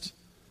Christ.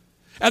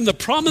 And the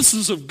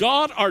promises of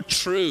God are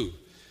true.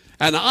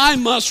 And I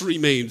must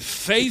remain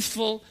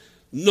faithful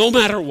no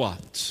matter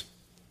what.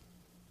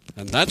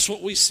 And that's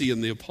what we see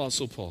in the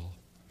Apostle Paul.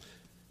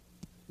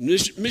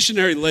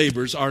 Missionary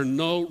labors are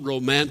no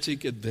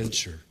romantic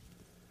adventure.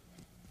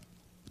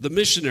 The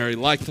missionary,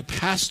 like the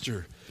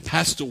pastor,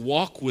 has to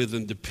walk with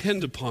and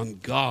depend upon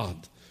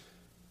God.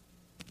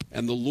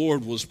 And the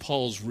Lord was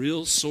Paul's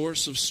real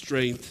source of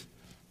strength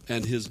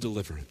and his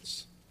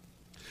deliverance.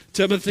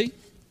 Timothy,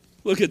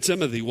 look at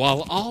Timothy.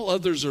 While all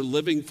others are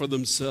living for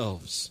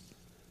themselves,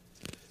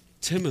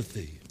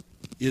 Timothy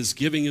is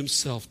giving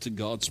himself to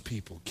God's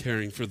people,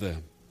 caring for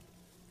them.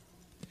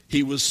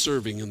 He was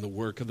serving in the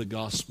work of the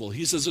gospel.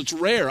 He says, it's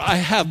rare. I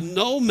have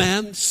no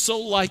man so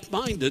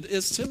like-minded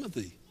as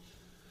Timothy.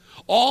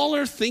 All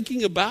are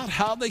thinking about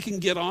how they can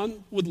get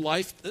on with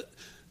life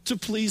to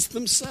please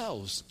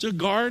themselves, to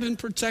guard and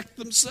protect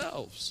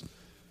themselves.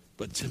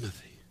 But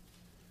Timothy,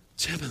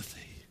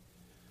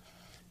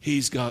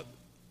 he's got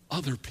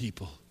other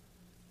people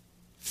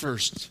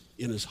first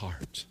in his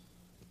heart.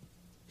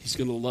 He's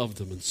going to love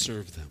them and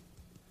serve them.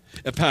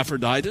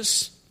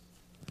 Epaphroditus,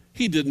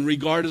 he didn't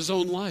regard his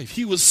own life.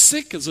 He was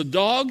sick as a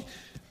dog,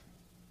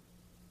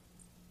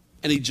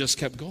 and he just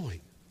kept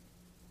going.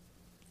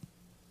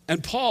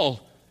 And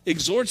Paul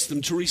exhorts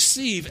them to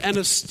receive and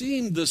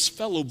esteem this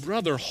fellow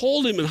brother,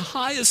 hold him in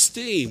high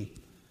esteem,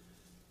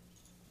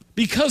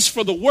 because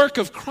for the work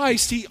of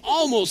Christ he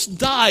almost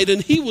died,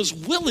 and he was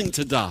willing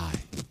to die.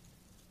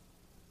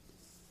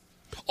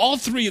 All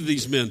three of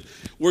these men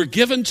were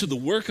given to the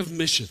work of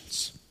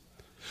missions.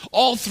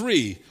 All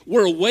three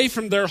were away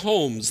from their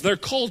homes, their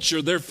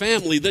culture, their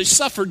family. They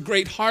suffered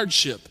great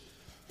hardship.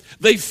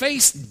 They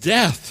faced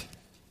death,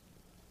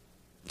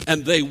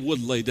 and they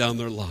would lay down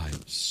their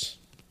lives.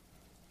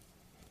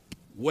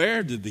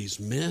 Where did these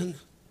men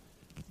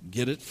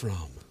get it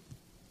from?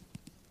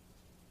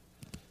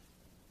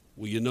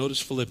 Will you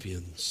notice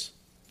Philippians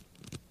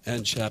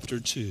and chapter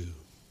 2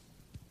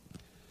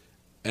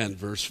 and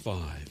verse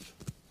 5?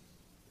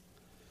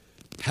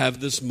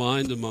 Have this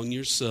mind among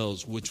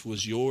yourselves, which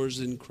was yours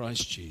in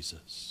Christ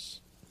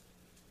Jesus,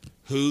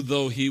 who,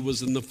 though he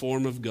was in the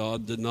form of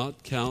God, did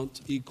not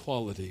count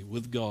equality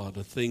with God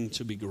a thing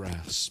to be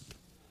grasped,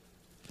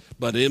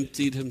 but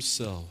emptied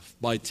himself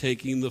by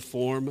taking the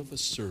form of a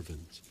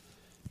servant,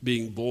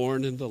 being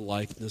born in the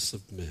likeness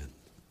of men.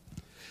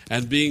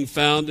 And being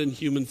found in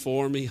human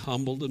form, he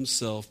humbled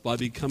himself by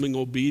becoming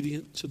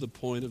obedient to the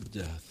point of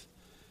death,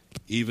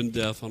 even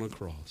death on a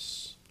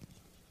cross.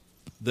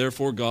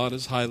 Therefore God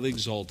has highly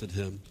exalted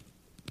him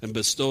and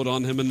bestowed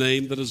on him a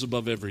name that is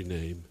above every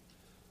name,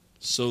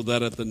 so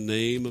that at the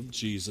name of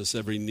Jesus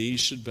every knee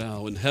should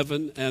bow in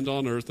heaven and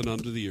on earth and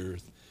under the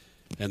earth,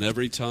 and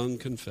every tongue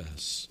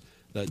confess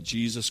that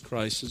Jesus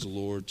Christ is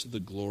Lord, to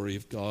the glory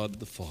of God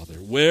the Father.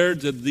 Where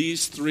did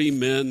these three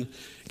men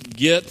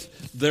get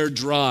their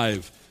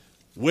drive?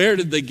 Where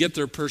did they get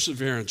their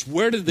perseverance?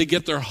 Where did they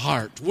get their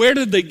heart? Where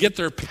did they get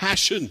their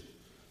passion?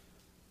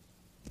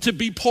 To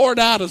be poured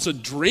out as a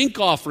drink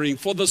offering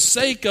for the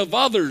sake of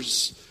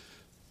others,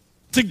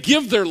 to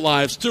give their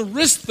lives, to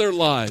risk their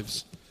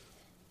lives,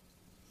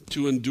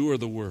 to endure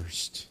the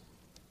worst.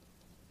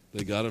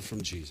 They got it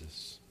from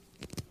Jesus.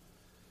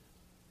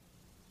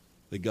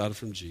 They got it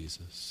from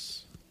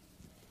Jesus.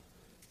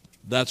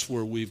 That's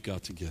where we've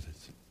got to get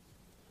it.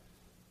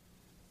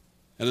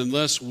 And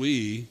unless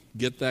we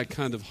get that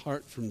kind of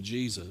heart from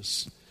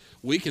Jesus,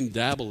 we can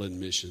dabble in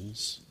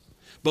missions,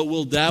 but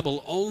we'll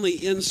dabble only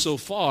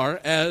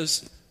insofar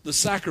as the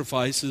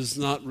sacrifice is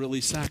not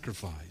really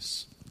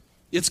sacrifice.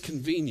 It's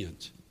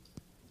convenient.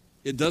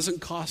 It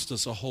doesn't cost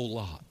us a whole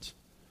lot.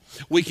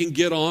 We can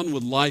get on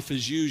with life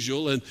as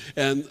usual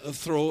and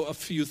throw a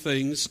few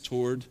things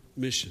toward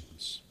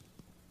missions.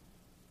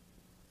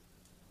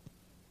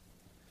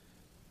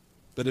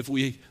 But if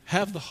we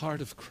have the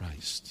heart of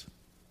Christ,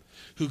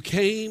 who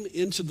came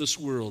into this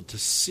world to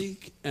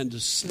seek and to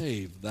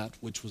save that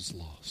which was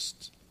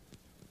lost,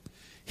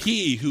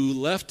 he who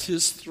left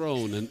his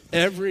throne and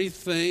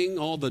everything,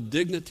 all the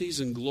dignities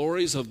and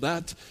glories of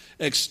that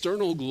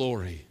external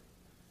glory,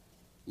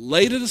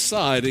 laid it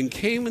aside and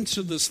came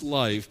into this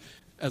life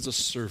as a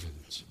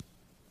servant,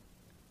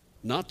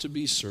 not to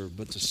be served,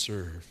 but to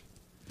serve,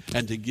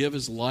 and to give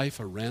his life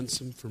a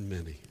ransom for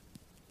many.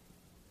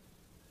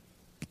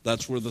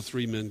 That's where the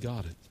three men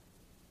got it.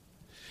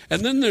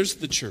 And then there's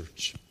the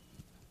church.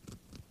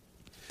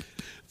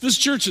 This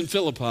church in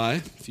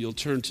Philippi, if you'll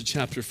turn to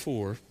chapter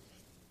 4,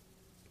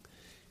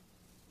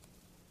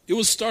 it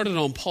was started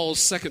on Paul's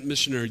second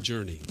missionary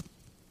journey.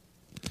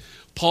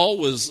 Paul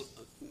was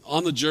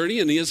on the journey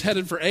and he is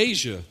headed for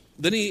Asia.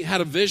 Then he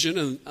had a vision,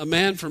 and a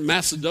man from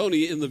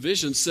Macedonia in the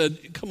vision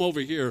said, "Come over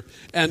here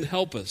and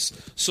help us."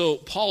 So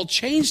Paul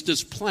changed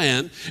his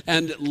plan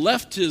and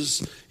left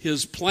his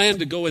plan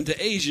to go into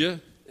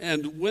Asia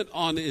and went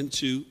on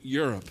into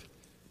Europe,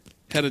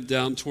 headed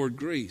down toward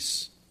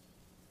Greece.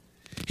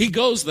 He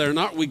goes there, and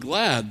aren't we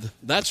glad?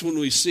 That's when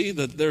we see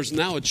that there's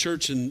now a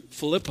church in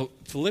Philippi.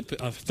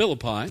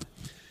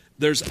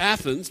 There's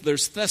Athens,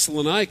 there's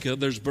Thessalonica,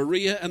 there's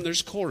Berea, and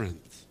there's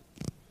Corinth.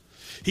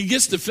 He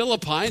gets to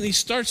Philippi, and he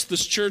starts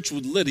this church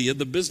with Lydia,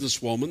 the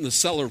businesswoman, the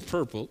seller of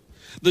purple,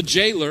 the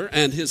jailer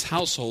and his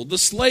household, the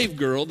slave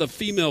girl, the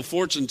female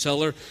fortune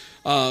teller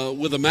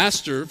with a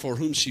master for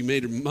whom she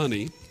made her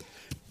money,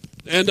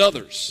 and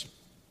others.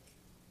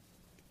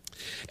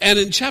 And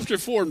in chapter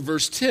 4 and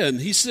verse 10,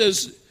 he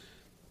says,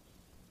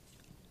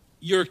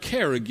 your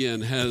care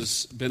again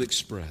has been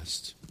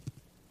expressed.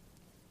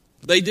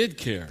 They did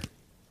care.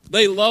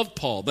 They loved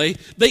Paul. They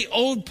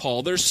owed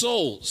Paul their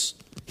souls.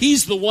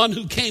 He's the one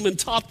who came and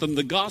taught them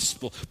the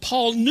gospel.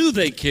 Paul knew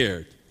they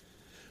cared.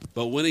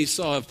 But when he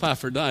saw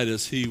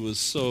Epaphroditus, he was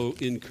so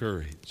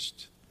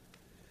encouraged.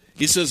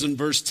 He says in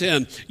verse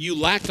 10, you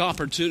lacked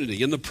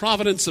opportunity in the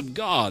providence of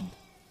God.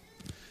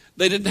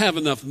 They didn't have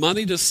enough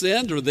money to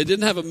send, or they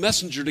didn't have a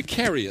messenger to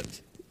carry it.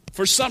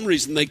 For some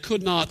reason, they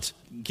could not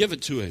give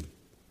it to him.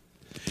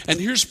 And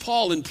here's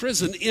Paul in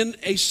prison in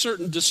a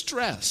certain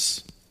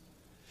distress.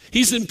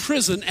 He's in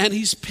prison and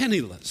he's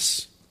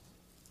penniless.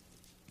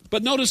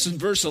 But notice in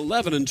verse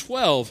 11 and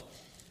 12,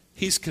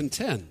 he's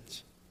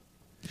content.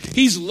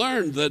 He's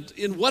learned that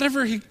in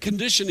whatever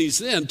condition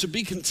he's in, to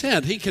be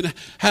content, he can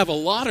have a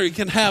lot or he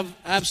can have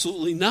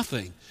absolutely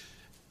nothing.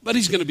 But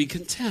he's going to be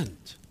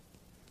content.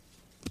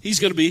 He's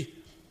going to be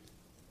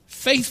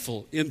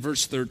faithful in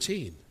verse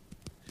 13.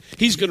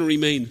 He's going to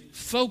remain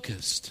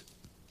focused.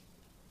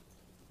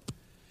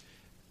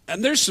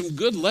 And there's some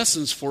good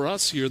lessons for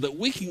us here that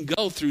we can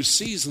go through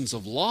seasons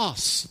of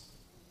loss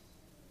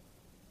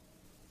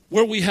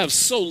where we have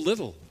so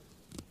little.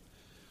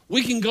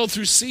 We can go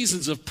through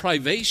seasons of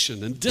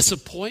privation and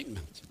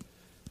disappointment.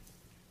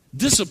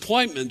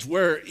 Disappointment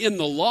where in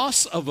the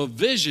loss of a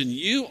vision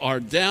you are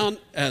down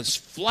as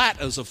flat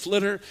as a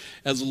flitter,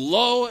 as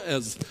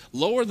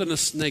lower than a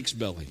snake's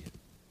belly.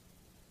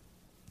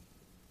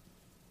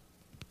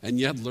 And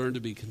yet learn to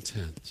be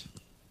content.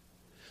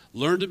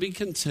 Learn to be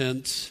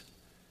content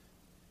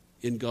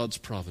in God's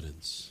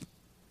providence.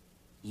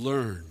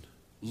 Learn.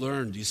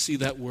 Do you see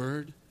that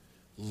word?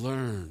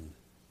 Learn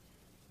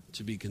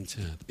to be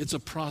content. It's a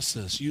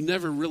process. You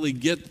never really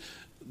get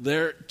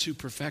there to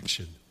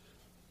perfection.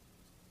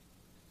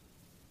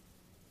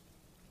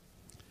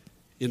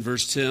 In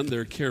verse 10,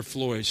 their care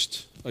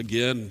flourished.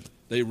 Again,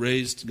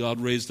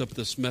 God raised up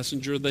this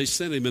messenger. They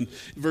sent him. In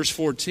verse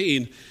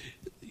 14,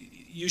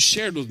 you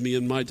shared with me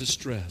in my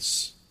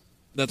distress.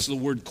 That's the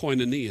word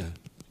koinonia.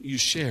 You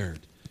shared.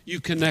 You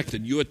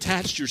connected. You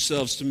attached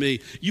yourselves to me.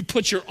 You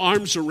put your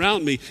arms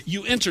around me.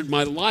 You entered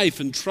my life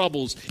and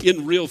troubles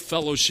in real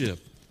fellowship.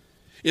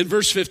 In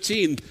verse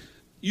 15,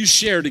 You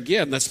shared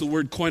again. That's the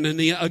word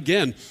koinonia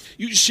again.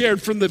 You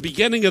shared from the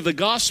beginning of the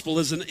gospel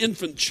as an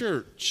infant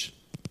church.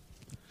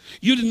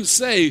 You didn't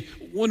say,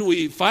 when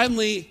we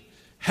finally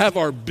have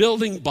our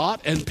building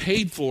bought and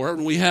paid for,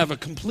 and we have a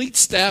complete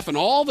staff and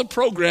all the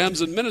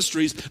programs and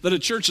ministries that a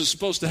church is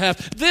supposed to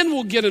have, then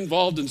we'll get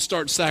involved and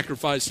start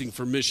sacrificing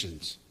for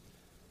missions.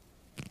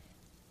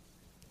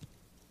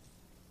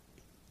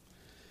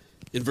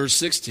 In verse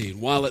 16,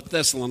 while at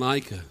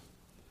Thessalonica,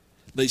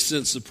 they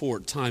sent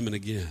support time and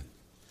again.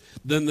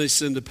 Then they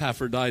send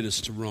Epaphroditus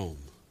to Rome.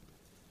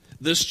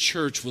 This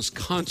church was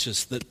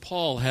conscious that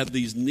Paul had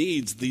these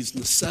needs, these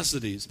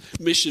necessities.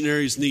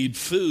 Missionaries need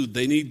food,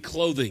 they need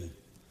clothing,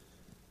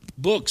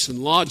 books and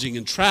lodging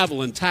and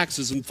travel and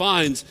taxes and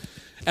fines,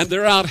 and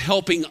they're out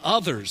helping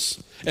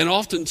others. And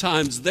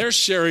oftentimes they're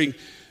sharing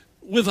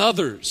with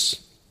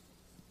others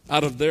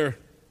out of their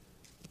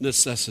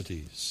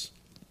necessities.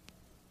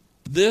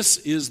 This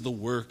is the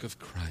work of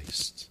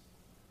Christ.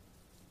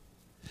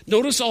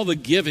 Notice all the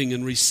giving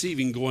and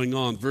receiving going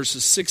on.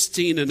 Verses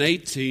 16 and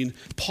 18,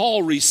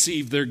 Paul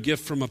received their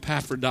gift from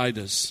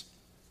Epaphroditus.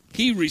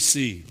 He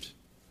received.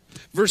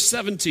 Verse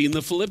 17,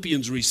 the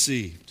Philippians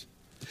received.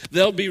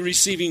 They'll be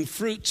receiving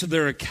fruit to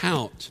their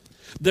account.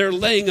 They're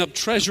laying up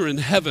treasure in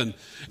heaven,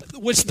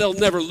 which they'll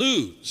never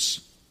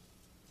lose.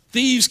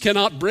 Thieves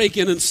cannot break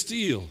in and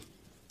steal.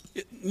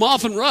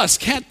 Moth and rust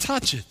can't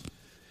touch it.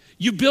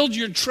 You build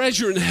your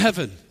treasure in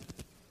heaven.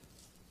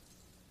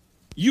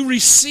 You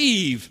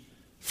receive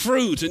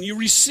fruit and you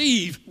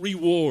receive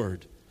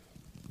reward.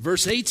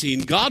 Verse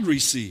 18, God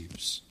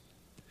receives.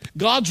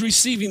 God's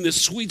receiving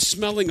this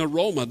sweet-smelling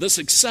aroma, this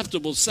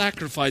acceptable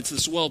sacrifice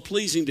that's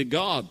well-pleasing to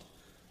God.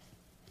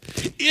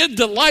 It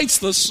delights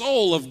the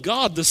soul of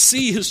God to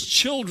see his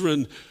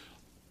children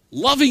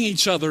loving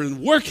each other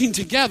and working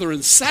together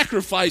and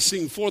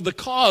sacrificing for the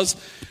cause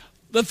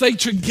that they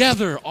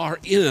together are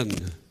in.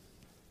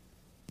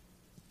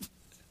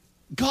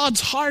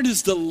 God's heart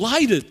is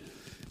delighted.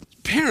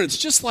 Parents,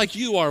 just like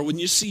you are when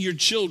you see your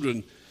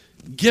children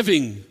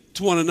giving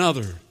to one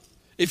another.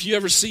 If you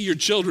ever see your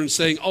children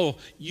saying, oh,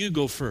 you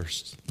go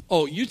first.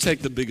 Oh, you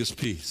take the biggest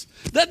piece.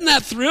 Doesn't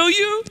that thrill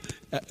you?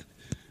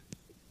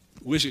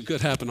 Wish it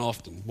could happen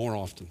often, more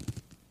often.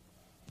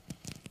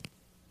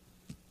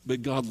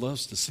 But God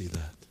loves to see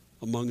that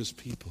among his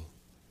people.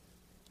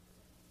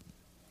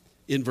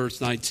 In verse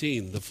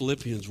 19, the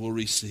Philippians will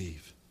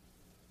receive.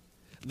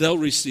 They'll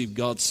receive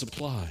God's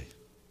supply.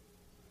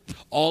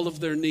 All of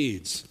their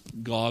needs,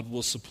 God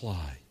will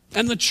supply.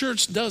 And the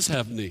church does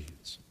have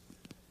needs.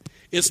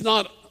 It's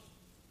not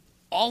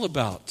all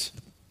about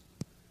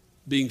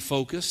being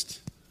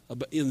focused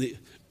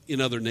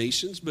in other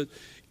nations, but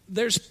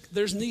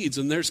there's needs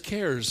and there's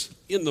cares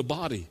in the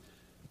body.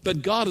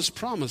 But God has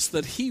promised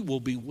that he will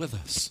be with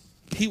us.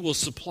 He will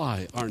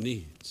supply our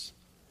needs.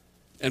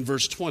 And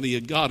verse 20,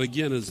 God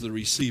again is the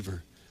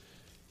receiver.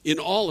 In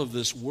all of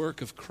this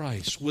work of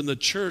Christ, when the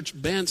church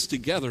bands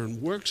together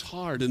and works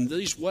hard in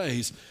these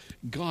ways,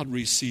 God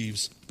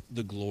receives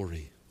the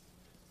glory.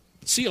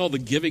 See all the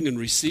giving and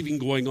receiving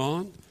going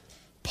on?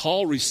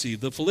 Paul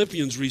received, the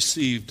Philippians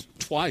received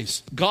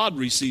twice. God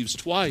receives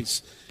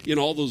twice in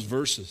all those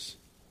verses.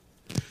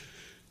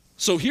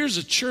 So here's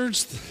a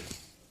church.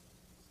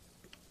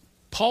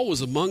 Paul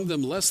was among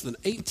them less than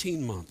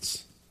 18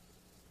 months.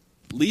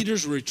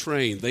 Leaders were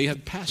trained. They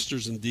had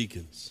pastors and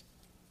deacons.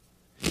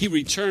 He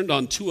returned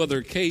on 2 other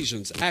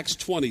occasions, Acts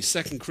 20,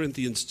 2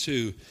 Corinthians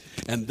 2,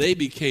 and they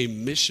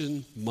became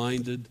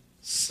mission-minded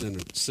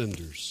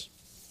senders.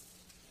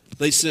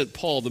 They sent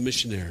Paul, the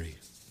missionary,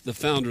 the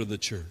founder of the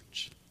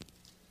church.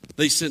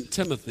 They sent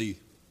Timothy,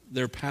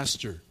 their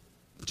pastor,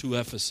 to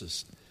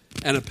Ephesus,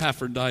 and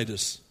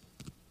Epaphroditus,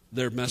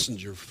 their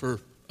messenger,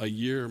 for a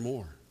year or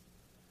more.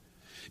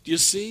 Do you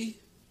see?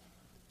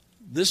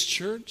 This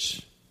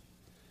church,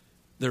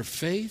 their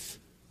faith,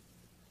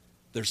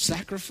 their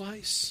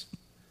sacrifice,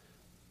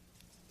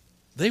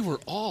 they were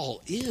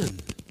all in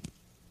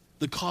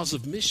the cause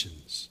of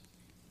missions.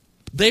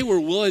 They were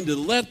willing to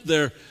let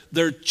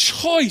their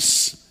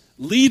choice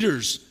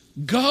leaders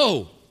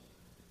go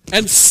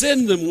and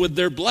send them with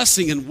their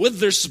blessing and with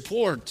their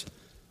support.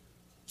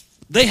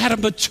 They had a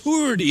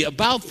maturity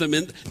about them,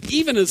 and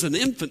even as an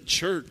infant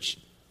church.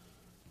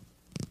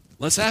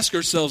 Let's ask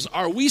ourselves,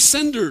 are we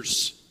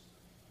senders?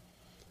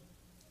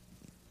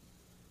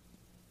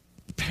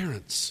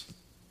 Parents,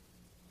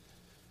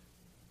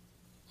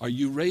 are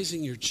you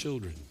raising your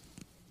children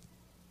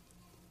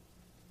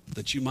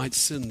that you might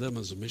send them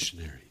as a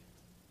missionary?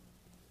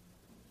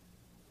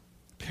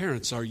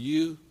 Parents, are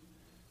you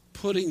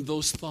putting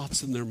those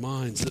thoughts in their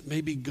minds that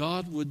maybe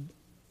God would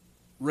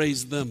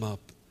raise them up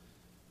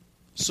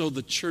so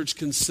the church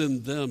can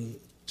send them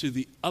to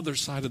the other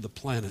side of the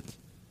planet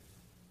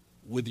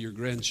with your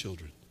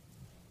grandchildren?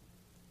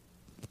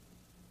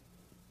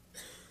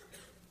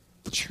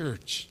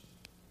 Church,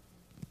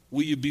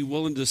 will you be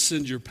willing to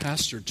send your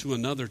pastor to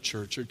another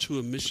church or to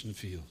a mission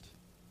field?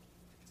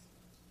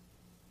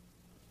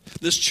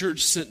 This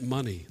church sent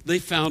money. They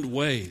found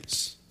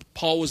ways.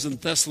 Paul was in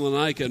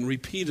Thessalonica, and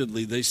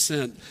repeatedly they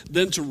sent.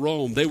 Then to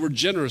Rome. They were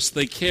generous.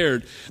 They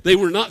cared. They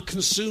were not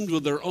consumed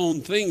with their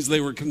own things.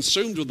 They were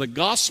consumed with the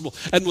gospel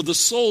and with the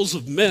souls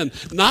of men.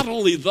 Not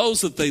only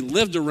those that they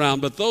lived around,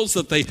 but those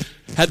that they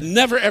had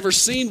never ever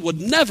seen, would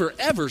never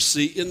ever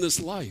see in this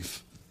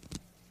life.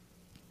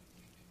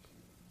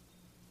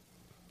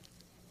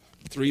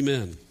 3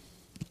 men.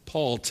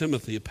 Paul,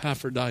 Timothy,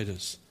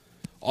 Epaphroditus.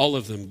 All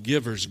of them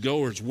givers,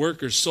 goers,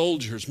 workers,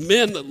 soldiers,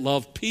 men that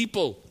love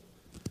people.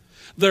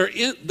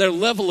 Their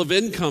level of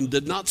income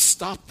did not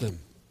stop them.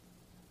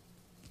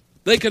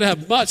 They could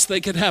have much, they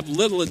could have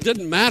little. It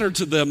didn't matter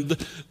to them.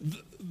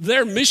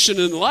 Their mission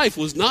in life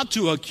was not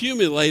to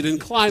accumulate and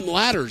climb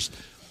ladders.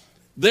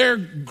 Their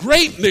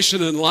great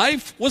mission in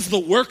life was the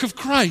work of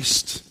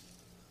Christ.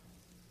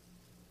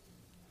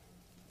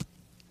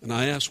 And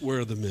I ask,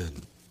 where are the men?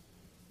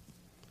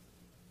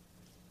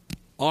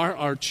 Are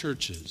our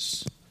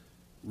churches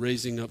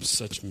raising up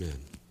such men?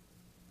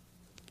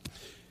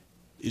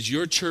 Is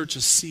your church a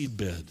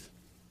seedbed?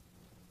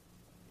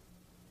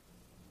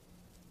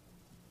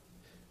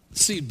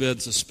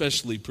 Seedbed's a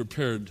specially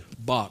prepared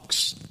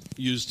box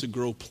used to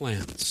grow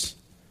plants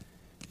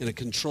in a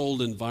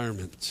controlled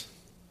environment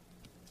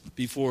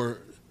before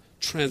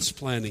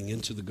transplanting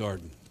into the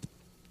garden.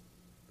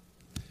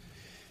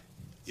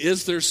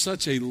 Is there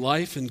such a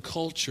life and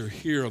culture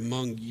here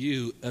among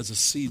you as a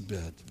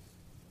seedbed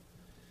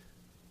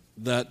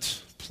that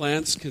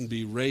plants can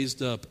be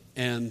raised up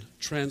and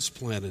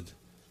transplanted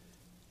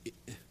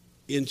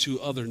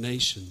into other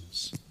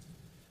nations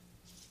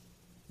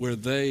where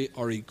they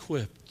are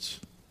equipped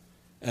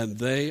and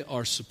they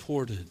are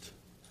supported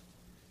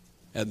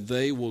and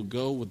they will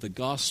go with the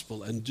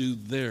gospel and do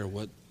there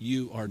what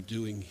you are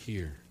doing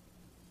here?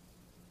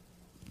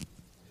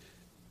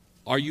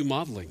 Are you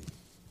modeling?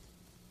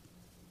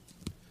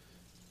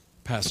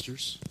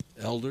 Pastors,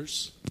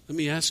 elders, let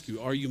me ask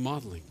you, are you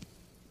modeling?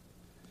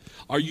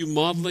 Are you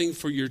modeling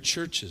for your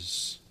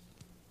churches?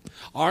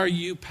 Are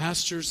you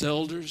pastors,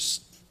 elders,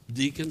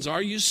 deacons,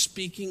 are you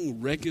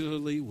speaking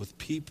regularly with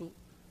people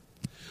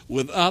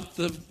without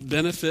the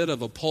benefit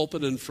of a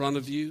pulpit in front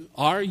of you?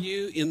 Are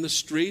you in the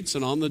streets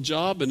and on the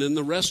job and in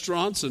the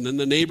restaurants and in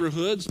the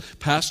neighborhoods?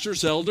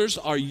 Pastors, elders,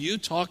 are you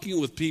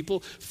talking with people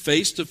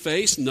face to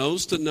face,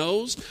 nose to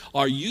nose?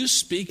 Are you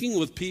speaking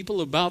with people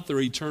about their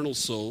eternal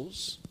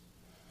souls?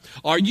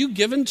 Are you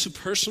given to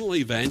personal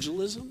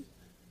evangelism?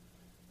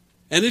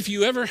 And if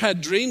you ever had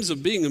dreams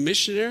of being a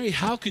missionary,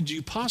 how could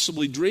you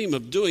possibly dream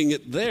of doing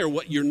it there,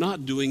 what you're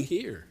not doing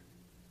here?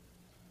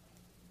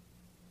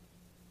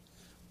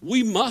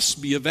 We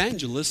must be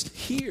evangelists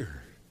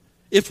here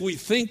if we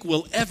think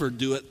we'll ever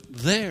do it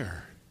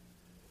there.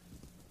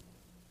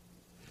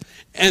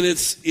 And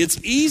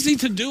it's easy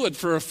to do it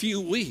for a few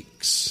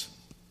weeks.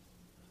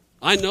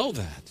 I know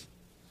that.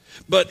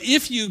 But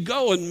if you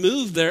go and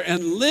move there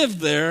and live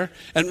there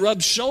and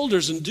rub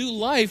shoulders and do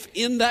life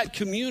in that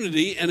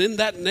community and in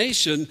that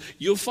nation,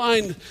 you'll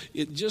find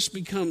it just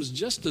becomes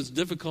just as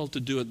difficult to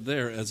do it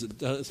there as it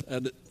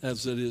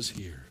is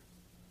here.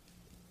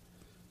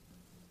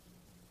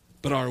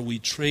 But are we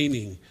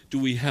training? Do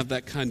we have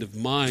that kind of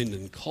mind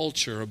and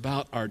culture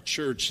about our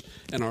church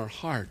and our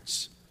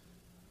hearts?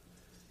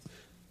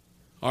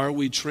 Are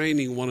we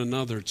training one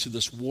another to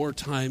this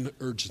wartime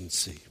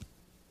urgency?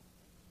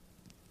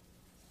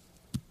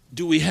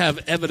 Do we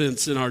have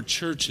evidence in our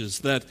churches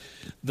that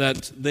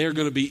they're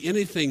going to be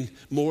anything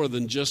more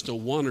than just a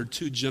 1 or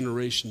 2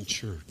 generation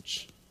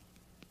church?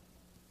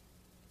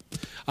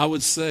 I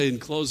would say in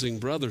closing,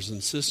 brothers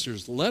and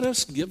sisters, let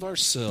us give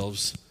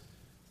ourselves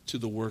to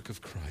the work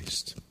of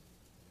Christ.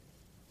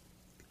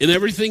 In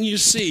everything you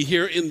see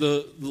here in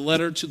the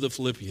letter to the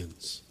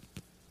Philippians,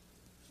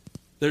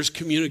 there's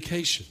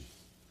communication.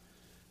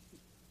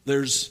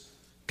 There's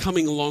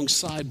coming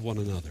alongside one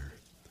another.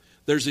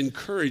 There's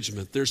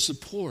encouragement. There's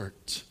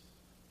support.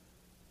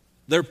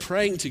 They're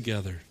praying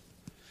together.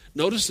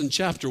 Notice in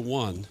chapter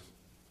 1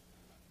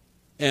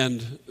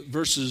 and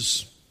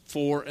verses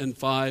 4 and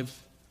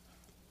 5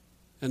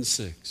 and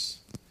 6.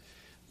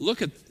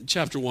 Look at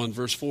chapter 1,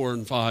 verse 4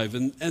 and 5,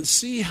 and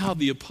see how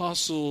the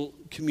apostle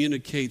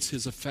communicates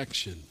his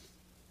affection.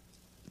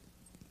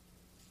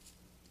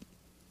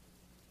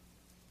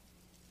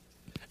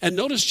 And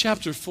notice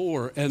chapter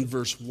 4 and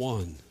verse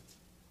 1.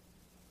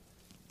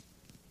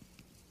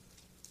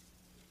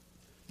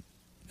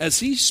 As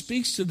he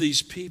speaks to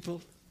these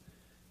people,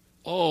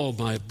 oh,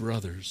 my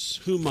brothers,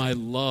 whom I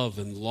love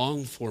and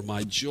long for,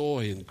 my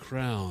joy and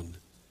crown.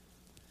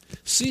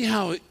 See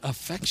how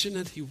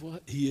affectionate he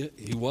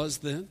was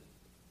then?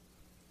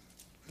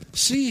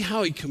 See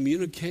how he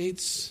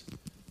communicates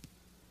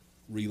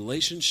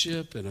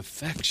relationship and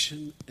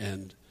affection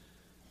and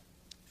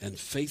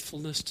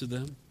faithfulness to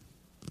them?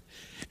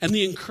 And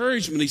the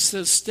encouragement, he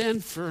says,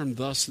 stand firm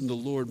thus in the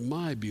Lord,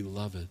 my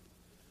beloved.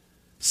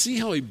 See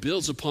how he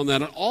builds upon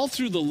that. And all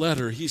through the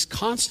letter, he's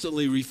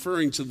constantly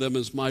referring to them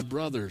as my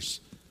brothers,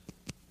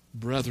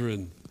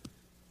 brethren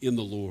in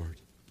the Lord.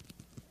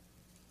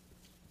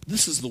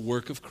 This is the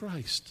work of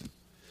Christ,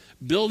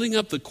 building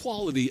up the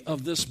quality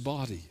of this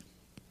body.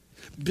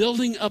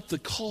 building up the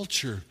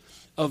culture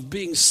of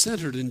being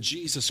centered in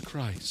Jesus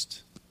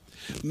Christ,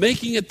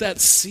 making it that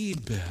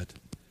seedbed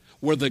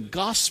where the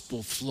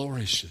gospel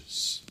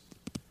flourishes.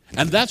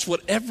 And that's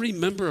what every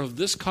member of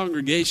this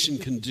congregation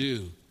can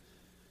do.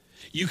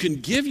 You can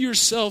give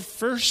yourself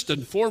first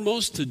and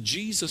foremost to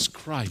Jesus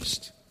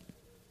Christ.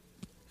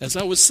 As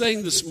I was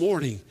saying this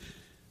morning,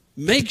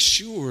 make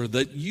sure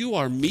that you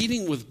are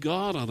meeting with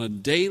God on a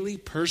daily,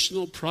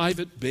 personal,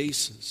 private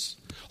basis,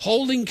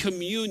 holding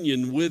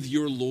communion with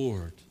your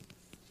Lord,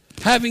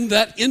 having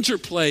that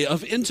interplay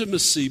of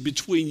intimacy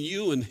between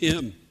you and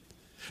Him,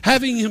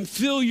 having Him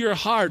fill your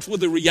heart with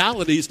the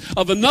realities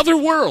of another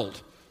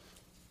world,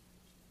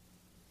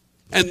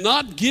 and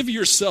not give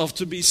yourself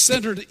to be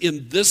centered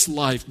in this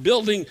life,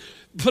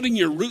 putting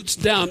your roots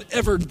down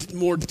ever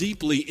more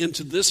deeply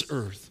into this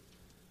earth.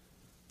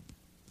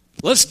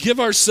 Let's give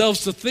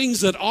ourselves to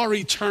things that are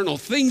eternal,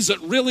 things that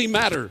really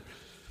matter,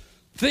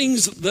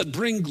 things that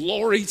bring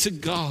glory to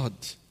God.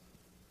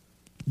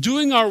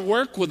 Doing our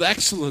work with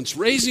excellence,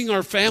 raising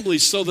our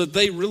families so that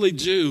they really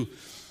do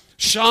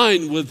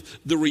shine with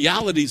the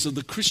realities of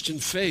the Christian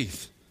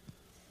faith.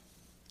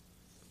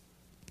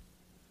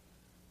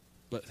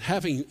 But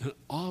having an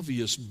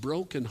obvious,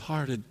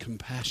 broken-hearted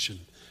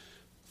compassion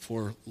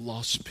for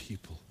lost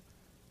people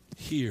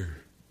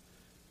here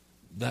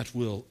that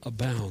will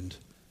abound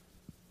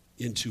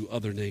into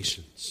other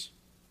nations.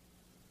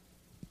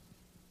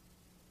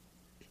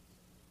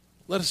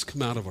 Let us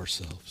come out of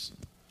ourselves.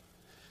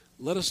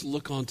 Let us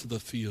look onto the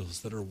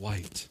fields that are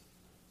white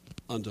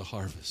unto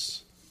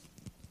harvest.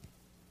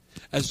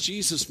 As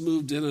Jesus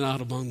moved in and out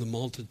among the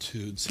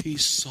multitudes, He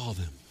saw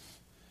them.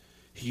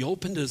 He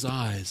opened His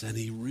eyes and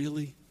He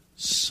really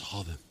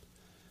saw them.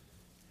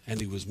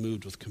 And He was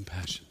moved with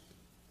compassion.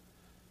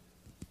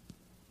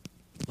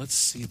 Let's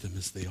see them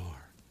as they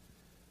are.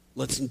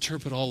 Let's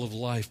interpret all of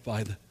life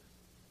by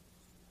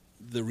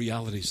the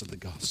realities of the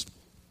gospel.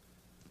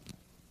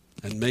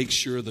 And make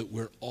sure that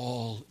we're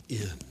all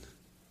in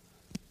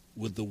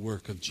with the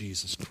work of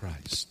Jesus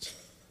Christ.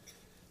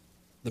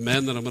 The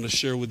man that I'm going to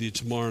share with you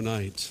tomorrow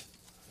night,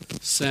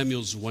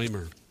 Samuel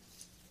Zwemer.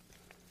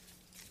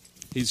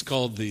 He's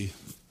called the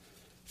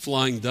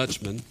Flying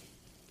Dutchman,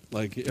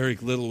 like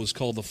Eric Liddell was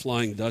called the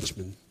Flying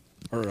Dutchman,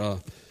 or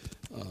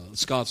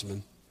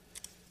Scotsman.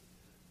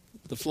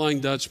 The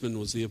Flying Dutchman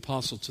was the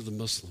apostle to the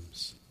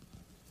Muslims.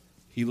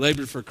 He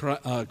labored for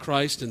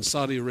Christ in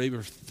Saudi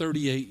Arabia for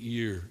 38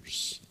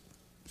 years,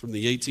 from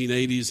the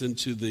 1880s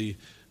into the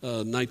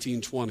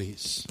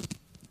 1920s,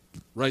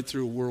 right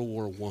through World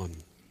War I.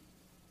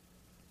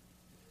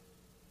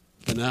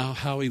 And now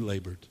how he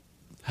labored,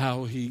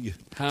 how he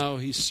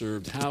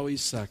served, how he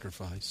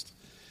sacrificed.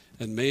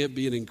 And may it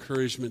be an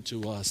encouragement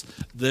to us.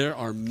 There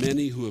are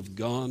many who have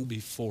gone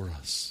before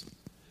us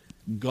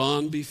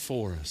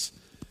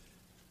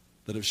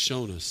that have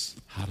shown us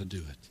how to do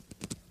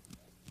it.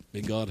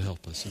 May God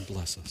help us and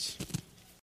bless us.